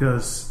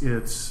 Because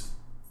it's,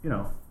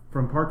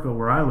 from Parkville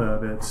where I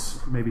live, it's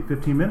maybe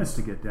 15 minutes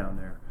to get down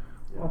there.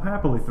 I'll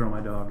happily throw my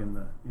dog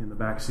in the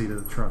back seat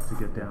of the truck to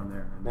get down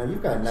there. Now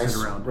you've got a nice,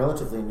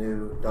 relatively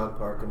new dog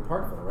park in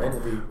Parkville, right?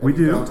 Have we you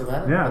do. Gone to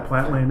that? Yeah,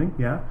 Platte Landing.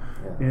 Yeah,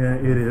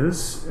 it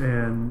is,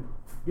 and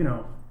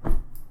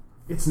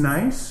it's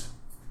nice.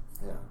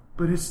 Yeah.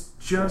 but it's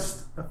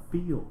just a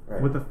field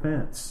Right. with a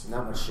fence.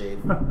 Not much shade.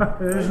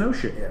 There's no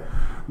shade. Yeah.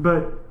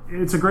 But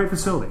it's a great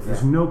facility.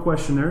 There's Yeah. no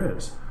question there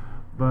is.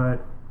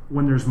 But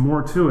when there's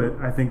more to it,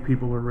 I think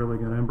people are really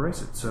going to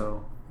embrace it.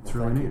 So it's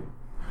Well, really thank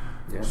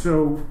neat. Yeah.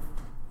 So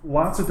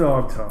lots of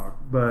dog talk,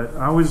 but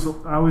I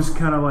always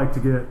kind of like to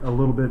get a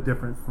little bit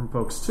different from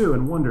folks too,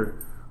 and wonder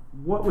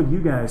what would you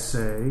guys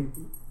say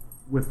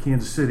with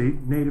Kansas City,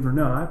 native or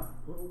not?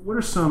 What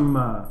are some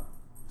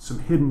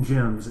hidden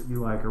gems that you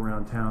like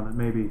around town that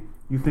maybe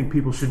you think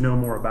people should know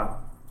more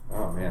about?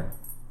 Oh man,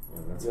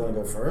 yeah, that's You want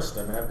to go first?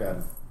 I mean, I've got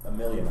a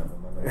million of them.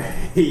 I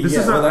mean, This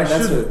is well,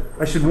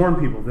 I should warn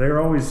people. They're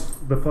always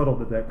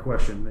befuddled at that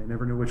question. They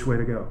never knew which way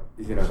to go.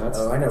 That's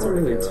Oh, I know that's a where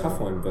to really go. tough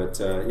one. But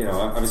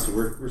obviously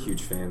we're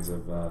huge fans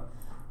of the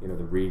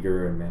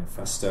Rieger and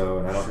Manifesto,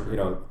 and I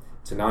don't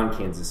to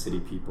non-Kansas City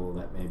people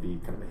that may be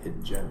kind of a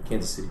hidden gem.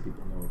 Kansas City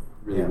people know it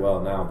really well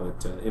now,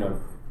 but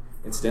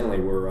incidentally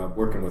we're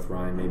working with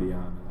Ryan maybe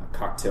on a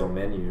cocktail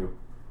menu.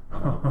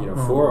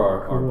 For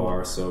our Cool.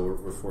 bar, so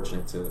we're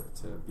fortunate to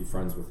be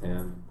friends with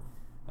him.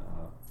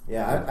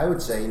 yeah, I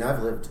would say,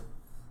 I've lived,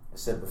 I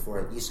said before,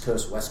 at East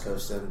Coast, West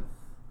Coast, and,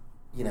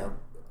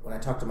 when I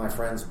talked to my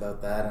friends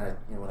about that,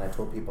 and when I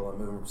told people I'm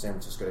moving from San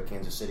Francisco to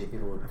Kansas City,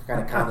 people would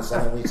kind of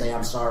condescendingly say,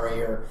 I'm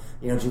sorry, or,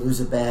 did you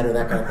lose a bet, or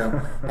that kind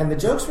of thing. And the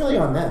joke's really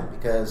on them,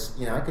 because,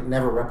 I could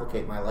never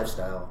replicate my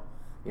lifestyle.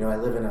 I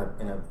live in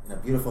a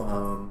beautiful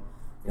home.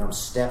 I'm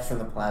steps from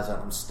the plaza.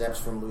 I'm steps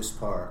from Luce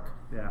Park.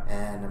 Yeah.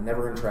 And I'm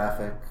never in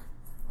traffic.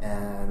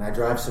 And I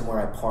drive somewhere,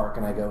 I park,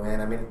 and I go in.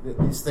 I mean,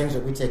 these things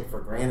that we take for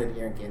granted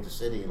here in Kansas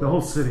City. The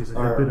whole city's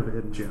a bit of a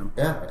hidden gem.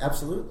 Yeah,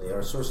 absolutely.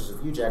 Are sources of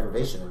huge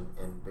aggravation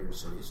in bigger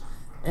cities.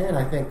 And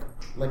I think,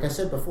 like I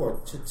said before,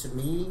 to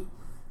me,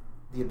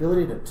 the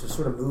ability to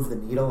sort of move the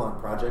needle on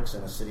projects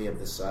in a city of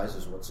this size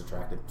is what's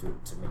attractive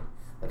to me.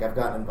 Like, I've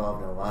gotten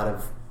involved in a lot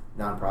of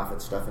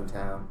nonprofit stuff in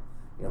town.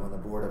 I'm on the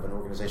board of an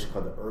organization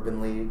called the Urban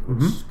League,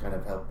 which kind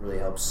of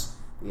helps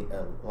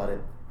a lot of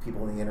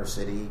people in the inner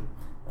city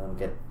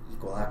get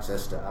equal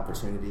access to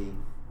opportunity.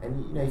 And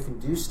you can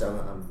do stuff.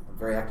 I'm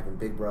very active in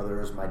Big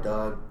Brothers. My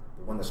dog,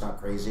 the one that's not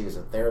crazy, is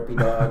a therapy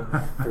dog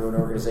through an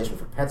organization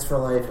for Pets for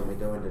Life, and we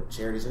go into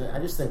charities. And I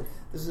just think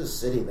this is a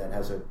city that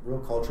has a real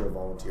culture of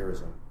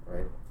volunteerism,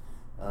 right?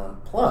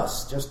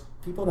 Plus, just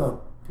people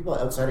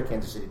outside of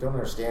Kansas City don't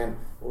understand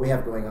what we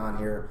have going on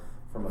here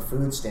from a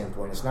food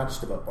standpoint. It's not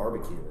just about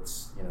barbecue.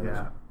 It's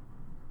there's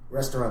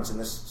restaurants in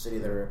this city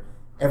that are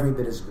every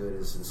bit as good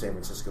as in San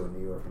Francisco and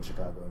New York and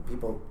Chicago. And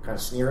people kind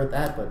of sneer at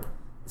that, but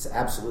it's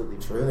absolutely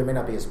true. There may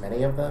not be as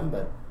many of them,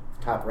 but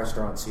top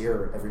restaurants here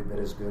are every bit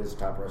as good as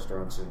top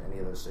restaurants in any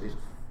of those cities.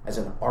 As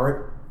an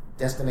art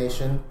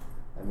destination,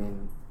 I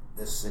mean,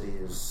 this city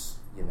is,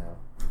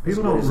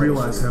 People don't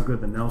realize how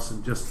good the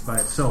Nelson just by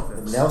itself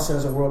is. The Nelson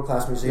is a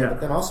world-class museum, Yeah.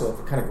 but then also at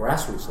the kind of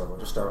grassroots level,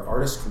 just our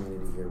artist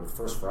community here with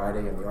First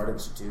Friday and the Art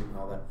Institute and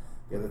all that,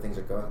 the other things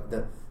that go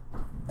on.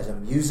 As a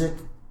music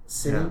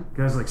city, Yeah.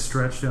 Guys like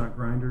Stretch down at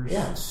Grinders.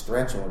 and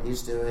Stretch and what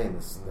he's doing,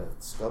 the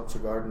sculpture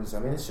gardens. I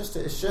mean, it's just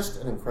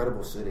an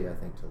incredible city, I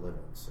think, to live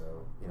in. So,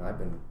 I've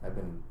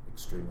been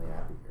extremely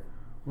happy here.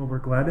 Well, we're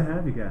glad to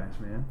have you guys,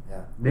 man.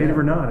 Yeah. Native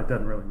Yeah. or not, it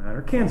doesn't really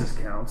matter. Kansas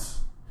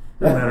counts.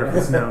 Doesn't matter if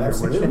it's down there.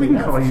 Absolutely. We can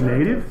Yeah, call for you sure.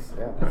 native.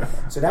 Yeah.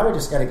 So now we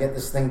just got to get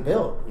this thing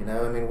built. I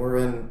mean, we're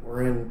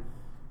in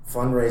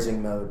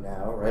fundraising mode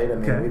now, right? I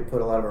mean, Okay. we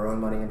put a lot of our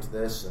own money into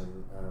this,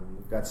 and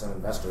we've got some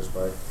investors.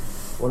 But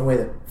one way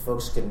that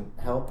folks can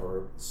help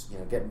or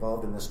get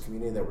involved in this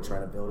community that we're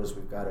trying to build is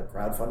we've got a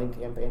crowdfunding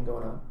campaign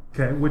going on.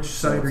 Okay, which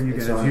site are you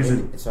It's guys on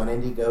using? It's on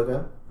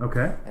Indiegogo.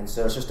 Okay. And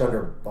so it's just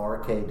under Bar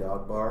K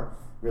Dog Bar.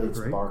 Really, it's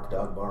Great. Bark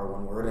Dog Bar,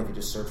 one word. And if you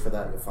just search for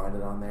that, you'll find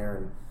it on there.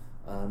 And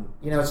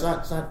it's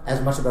not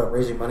as much about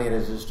raising money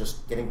as it is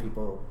just getting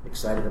people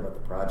excited about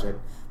the project.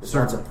 There's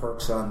lots of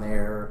perks on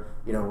there.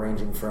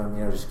 Ranging from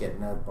just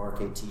getting a Bar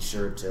K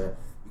T-shirt to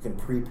you can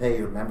prepay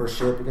your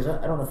membership, because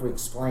I don't know if we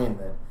explained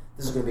that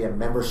this is going to be a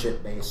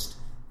membership-based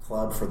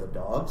club for the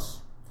dogs,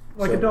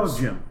 Like So a dog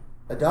gym.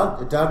 A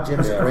dog gym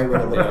is a great way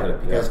to look at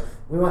it, because Yeah.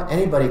 we want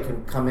anybody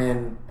can come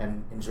in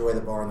and enjoy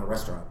the bar and the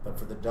restaurant, but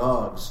for the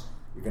dogs,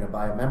 you're going to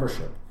buy a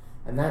membership,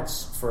 and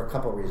that's for a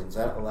couple reasons.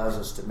 That allows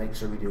us to make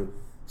sure we do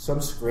some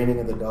screening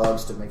of the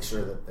dogs to make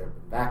sure that they've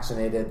been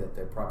vaccinated, that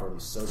they're properly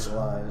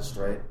socialized,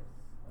 right?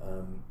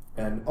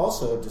 And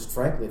also, just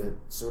frankly, to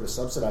sort of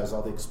subsidize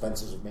all the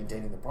expenses of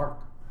maintaining the park.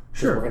 'Cause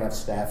Sure. we're going to have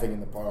staffing in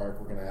the park,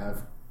 we're going to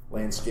have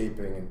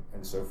landscaping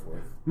and so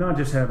forth. Not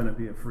just having it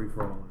be a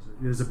free-for-all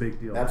is a big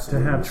deal.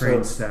 Absolutely. To have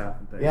trained So- staff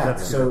and things. Yeah,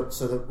 That's good.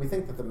 so we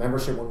think that the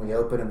membership when we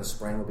open in the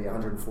spring will be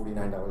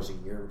 $149 a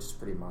year, which is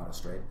pretty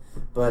modest, right?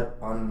 But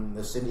on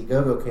the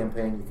Indiegogo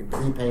campaign, you can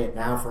prepay it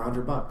now for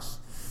 $100.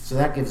 So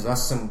that gives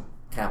us some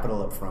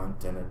capital up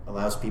front, and it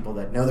allows people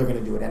that know they're going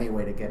to do it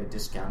anyway to get a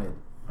discounted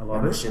I love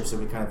membership. So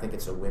we kind of think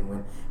it's a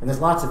win-win. And there's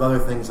lots of other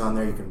things on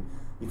there.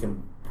 You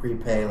can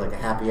prepay like a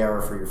happy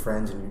hour for your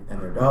friends and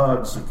their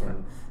dogs. You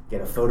can get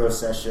a photo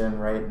session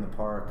right in the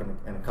park,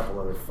 and a couple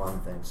other fun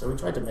things. So we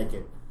tried to make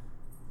it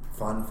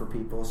fun for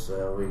people,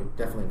 so we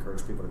definitely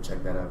encourage people to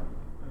check that out.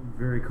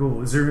 Very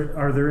cool.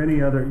 Are there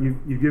any other?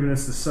 You've given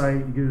us the site,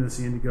 you've given us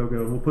the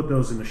Indiegogo. We'll put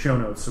those in the show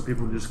notes so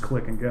people just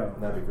click and go.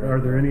 That'd be great. Are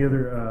there any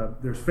other?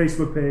 There's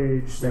Facebook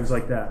page, things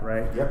like that,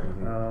 right? Yep.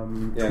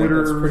 Yeah,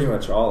 Twitter. it's pretty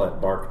much all at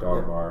Bark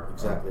Dog Bar.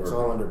 Exactly. It's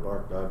all under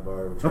Bark Dog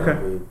Bar. We try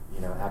to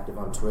be, active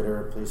on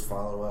Twitter. Please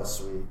follow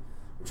us. We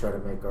try to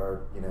make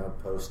our,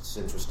 posts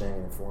interesting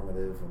and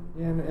informative.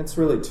 And it's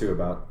really too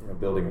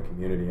about building a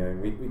community. I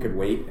mean, we could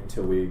wait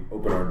until we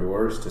open our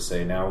doors to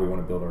say now we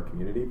want to build our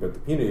community, but the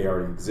community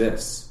already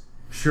exists.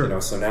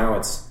 Sure. So now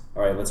it's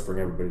all right. Let's bring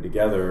everybody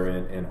together,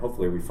 and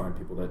hopefully we find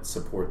people that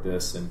support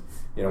this. And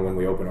when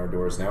we open our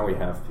doors, now we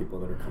have people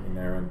that are coming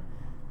there, and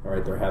all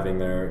right, they're having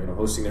their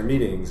hosting their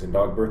meetings and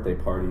dog birthday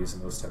parties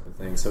and those type of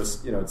things. So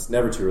it's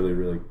never too early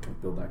really to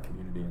build that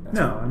community. And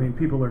that's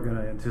people are going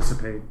to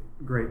anticipate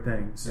great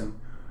things. And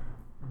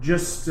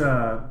just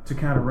to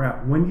kind of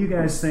wrap, when do you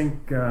guys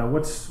think?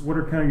 What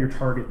are kind of your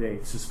target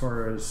dates as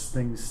far as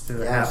things to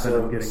happen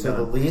and getting done?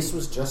 So the lease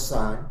was just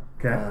signed.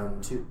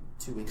 Okay.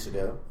 2 weeks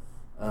ago.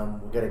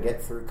 We've got to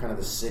get through kind of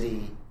the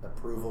city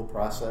approval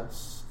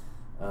process,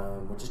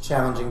 which is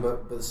challenging,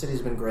 but the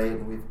city's been great,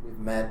 and we've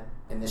met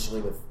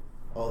initially with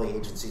all the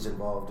agencies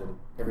involved, and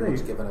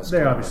everyone's given us.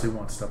 They obviously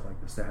want stuff like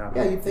this to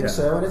happen. Yeah, you'd think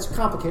so, and it's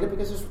complicated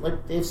because there's,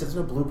 like Dave said, there's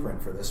no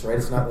blueprint for this, right?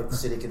 It's not like the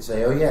city can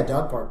say, "Oh yeah,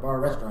 dog park, bar,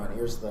 restaurant.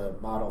 Here's the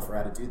model for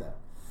how to do that."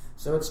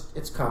 So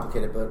it's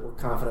complicated, but we're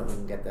confident we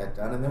can get that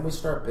done, and then we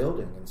start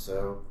building, and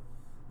so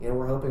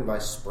we're hoping by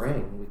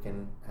spring we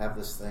can have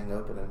this thing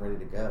open and ready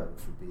to go,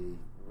 which would be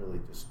really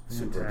just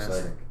super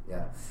exciting.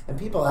 Yeah. And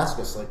people ask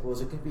us, like, well,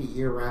 is it going to be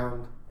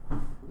year-round,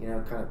 kind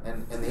of,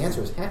 and the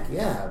answer is, heck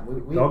yeah.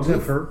 Dogs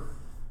have fur?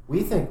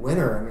 We think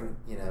winter,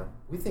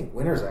 we think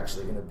winter is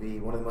actually going to be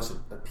one of the most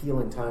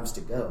appealing times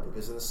to go,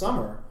 because in the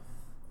summer,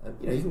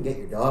 you can get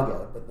your dog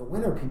out, but in the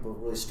winter, people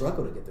really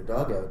struggle to get their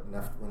dog out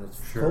enough when it's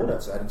cold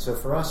outside. And so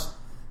for us,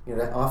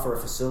 to offer a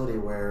facility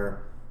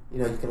where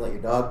you can let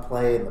your dog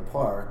play in the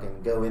park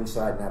and go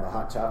inside and have a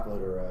hot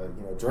chocolate or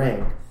a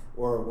drink,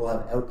 or we'll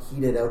have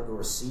heated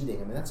outdoor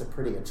seating. That's a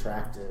pretty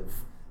attractive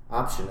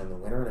option in the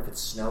winter. And if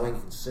it's snowing,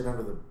 you can sit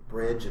under the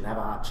bridge and have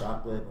a hot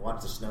chocolate and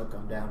watch the snow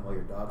come down while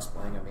your dog's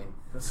playing.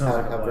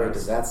 How great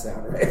does that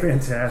sound, right?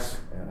 Fantastic.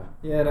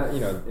 Yeah,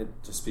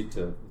 and to speak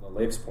to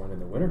Leif's point, in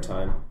the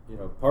wintertime,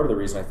 part of the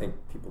reason I think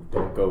people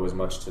don't go as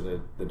much to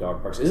the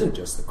dog parks isn't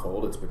just the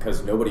cold, it's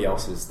because nobody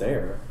else is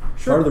there.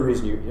 Sure. Part of the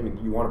reason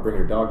you want to bring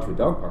your dog to a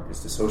dog park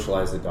is to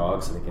socialize the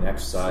dogs so they can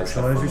exercise,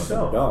 have fun with the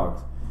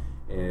dogs.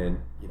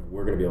 And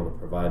we're going to be able to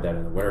provide that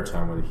in the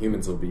wintertime where the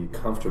humans will be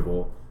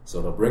comfortable,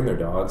 so they'll bring their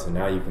dogs, and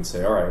now you can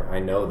say, all right, I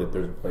know that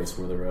there's a place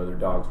where there are other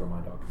dogs where my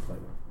dog can play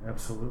with.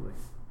 Absolutely.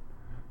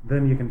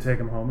 Then you can take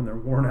them home and they're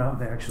worn out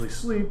and they actually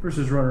sleep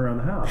versus run around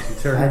the house. You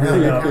tear I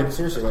everything know. up.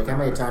 Seriously, like how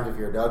many times if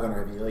you're a dog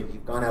owner,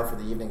 you've gone out for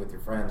the evening with your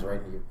friends, right?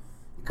 And you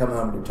come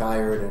home and you're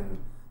tired and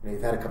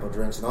you've had a couple of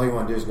drinks and all you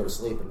want to do is go to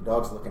sleep and the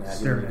dog's looking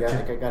at you. And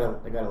I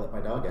gotta let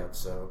my dog out.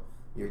 So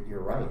you're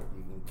right.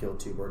 You can kill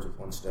two birds with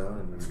one stone,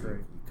 and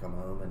you come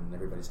home and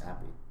everybody's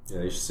happy.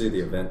 Yeah, you should see the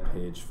event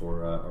page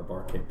for our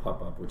Barcade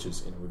Pop-Up, which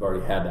is, we've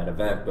already had that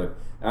event, but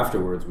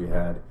afterwards we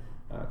had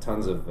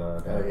tons of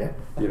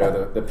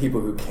the people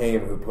who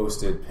came, who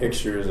posted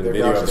pictures and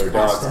video of their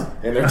dogs,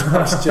 and their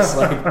dogs just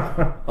like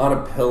on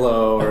a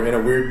pillow or in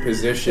a weird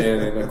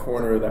position in a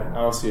corner of the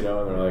house, and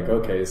they're like,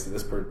 okay, so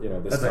this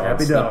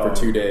dog slept for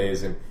 2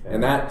 days,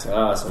 and that to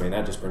us,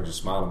 that just brings a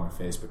smile to my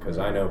face, because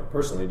I know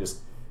personally, just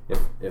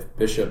if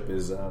Bishop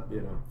is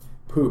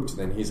pooped,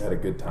 then he's had a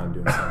good time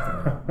doing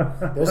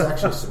something. There's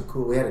actually some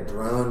cool. We had a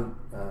drone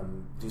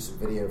do some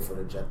video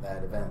footage at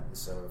that event.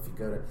 So if you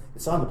go to,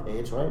 it's on the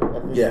page, right?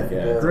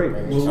 Great.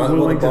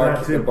 We'll link to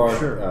that too.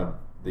 Sure.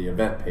 The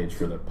event page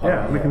for the pub.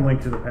 Yeah, we can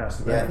link to the past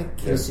event. Yeah, I think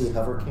KC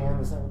Hovercam,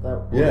 is that what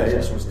that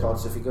organization was called?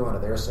 So if you go onto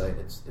their site,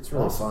 it's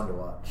really fun to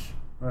watch.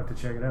 I'll have to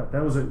check it out.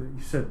 That was you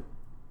said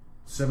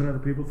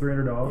 700 people,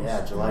 300 dogs?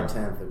 Yeah, July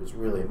 10th. It was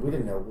really, we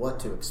didn't know what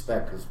to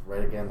expect because,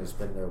 right again, there's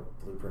been no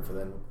blueprint for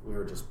them. We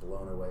were just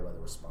blown away by the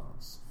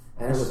response.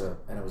 And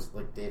it was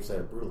like Dave said,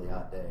 a brutally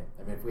hot day.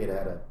 If we had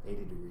had an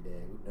 80-degree day,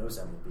 who knows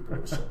how many people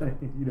would have showed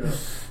up.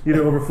 You'd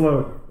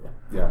overflowed.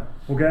 Yeah.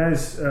 Well,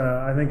 guys,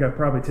 I think I've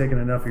probably taken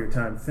enough of your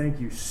time. Thank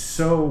you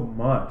so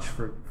much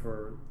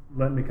for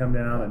letting me come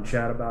down and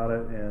chat about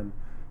it. And,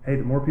 hey,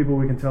 the more people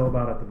we can tell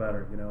about it, the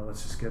better.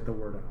 Let's just get the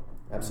word out.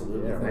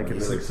 Absolutely. Yeah, make it a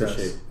really success.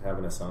 Appreciate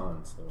having us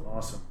on. So.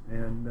 Awesome.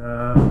 And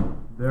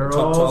they're to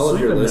all all of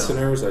your now.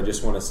 listeners, I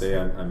just want to say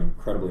I'm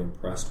incredibly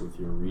impressed with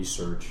your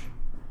research.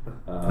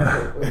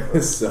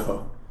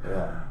 So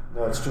yeah,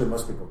 no, it's true.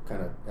 Most people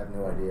kind of have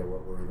no idea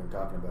what we're even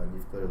talking about, and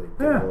you've clearly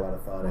given a lot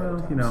of thought ahead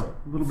of time. A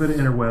little bit of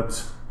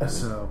interwebs.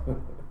 So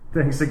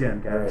thanks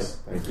again, guys.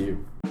 All right. thank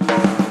you.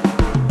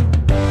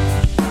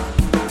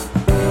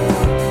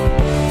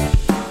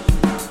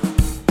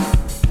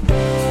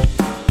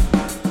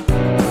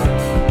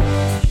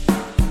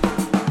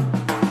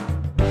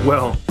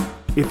 Well,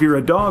 if you're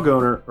a dog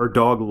owner or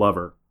dog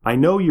lover, I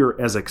know you're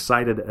as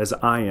excited as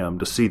I am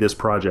to see this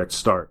project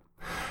start.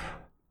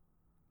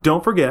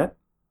 Don't forget,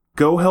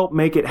 Go help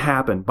make it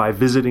happen by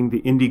visiting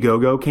the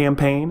Indiegogo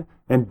campaign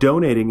and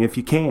donating if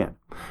you can.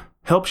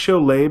 Help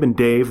show Labe and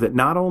Dave that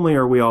not only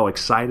are we all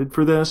excited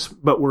for this,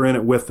 but we're in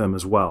it with them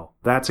as well.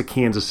 That's a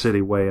Kansas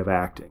City way of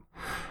acting.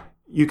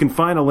 You can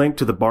find a link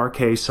to the Bar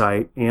K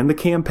site and the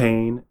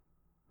campaign,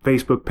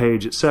 Facebook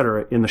page,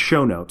 etc. in the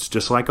show notes,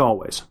 just like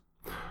always.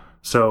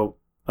 So,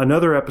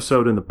 another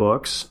episode in the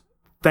books.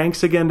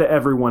 Thanks again to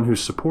everyone who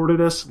supported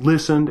us,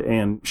 listened,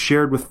 and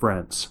shared with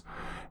friends.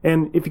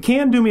 And if you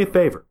can, do me a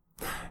favor.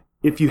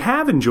 If you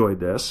have enjoyed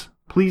this,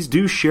 please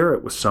do share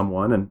it with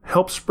someone and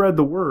help spread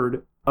the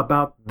word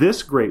about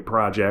this great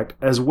project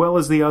as well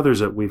as the others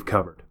that we've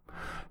covered.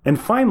 And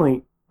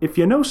finally, if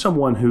you know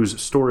someone whose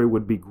story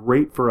would be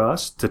great for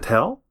us to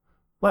tell,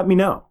 let me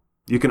know.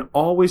 You can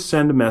always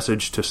send a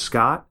message to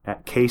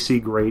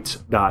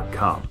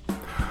scott@kcgreats.com.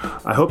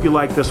 I hope you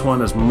like this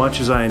one as much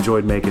as I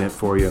enjoyed making it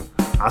for you.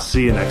 I'll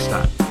see you next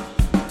time.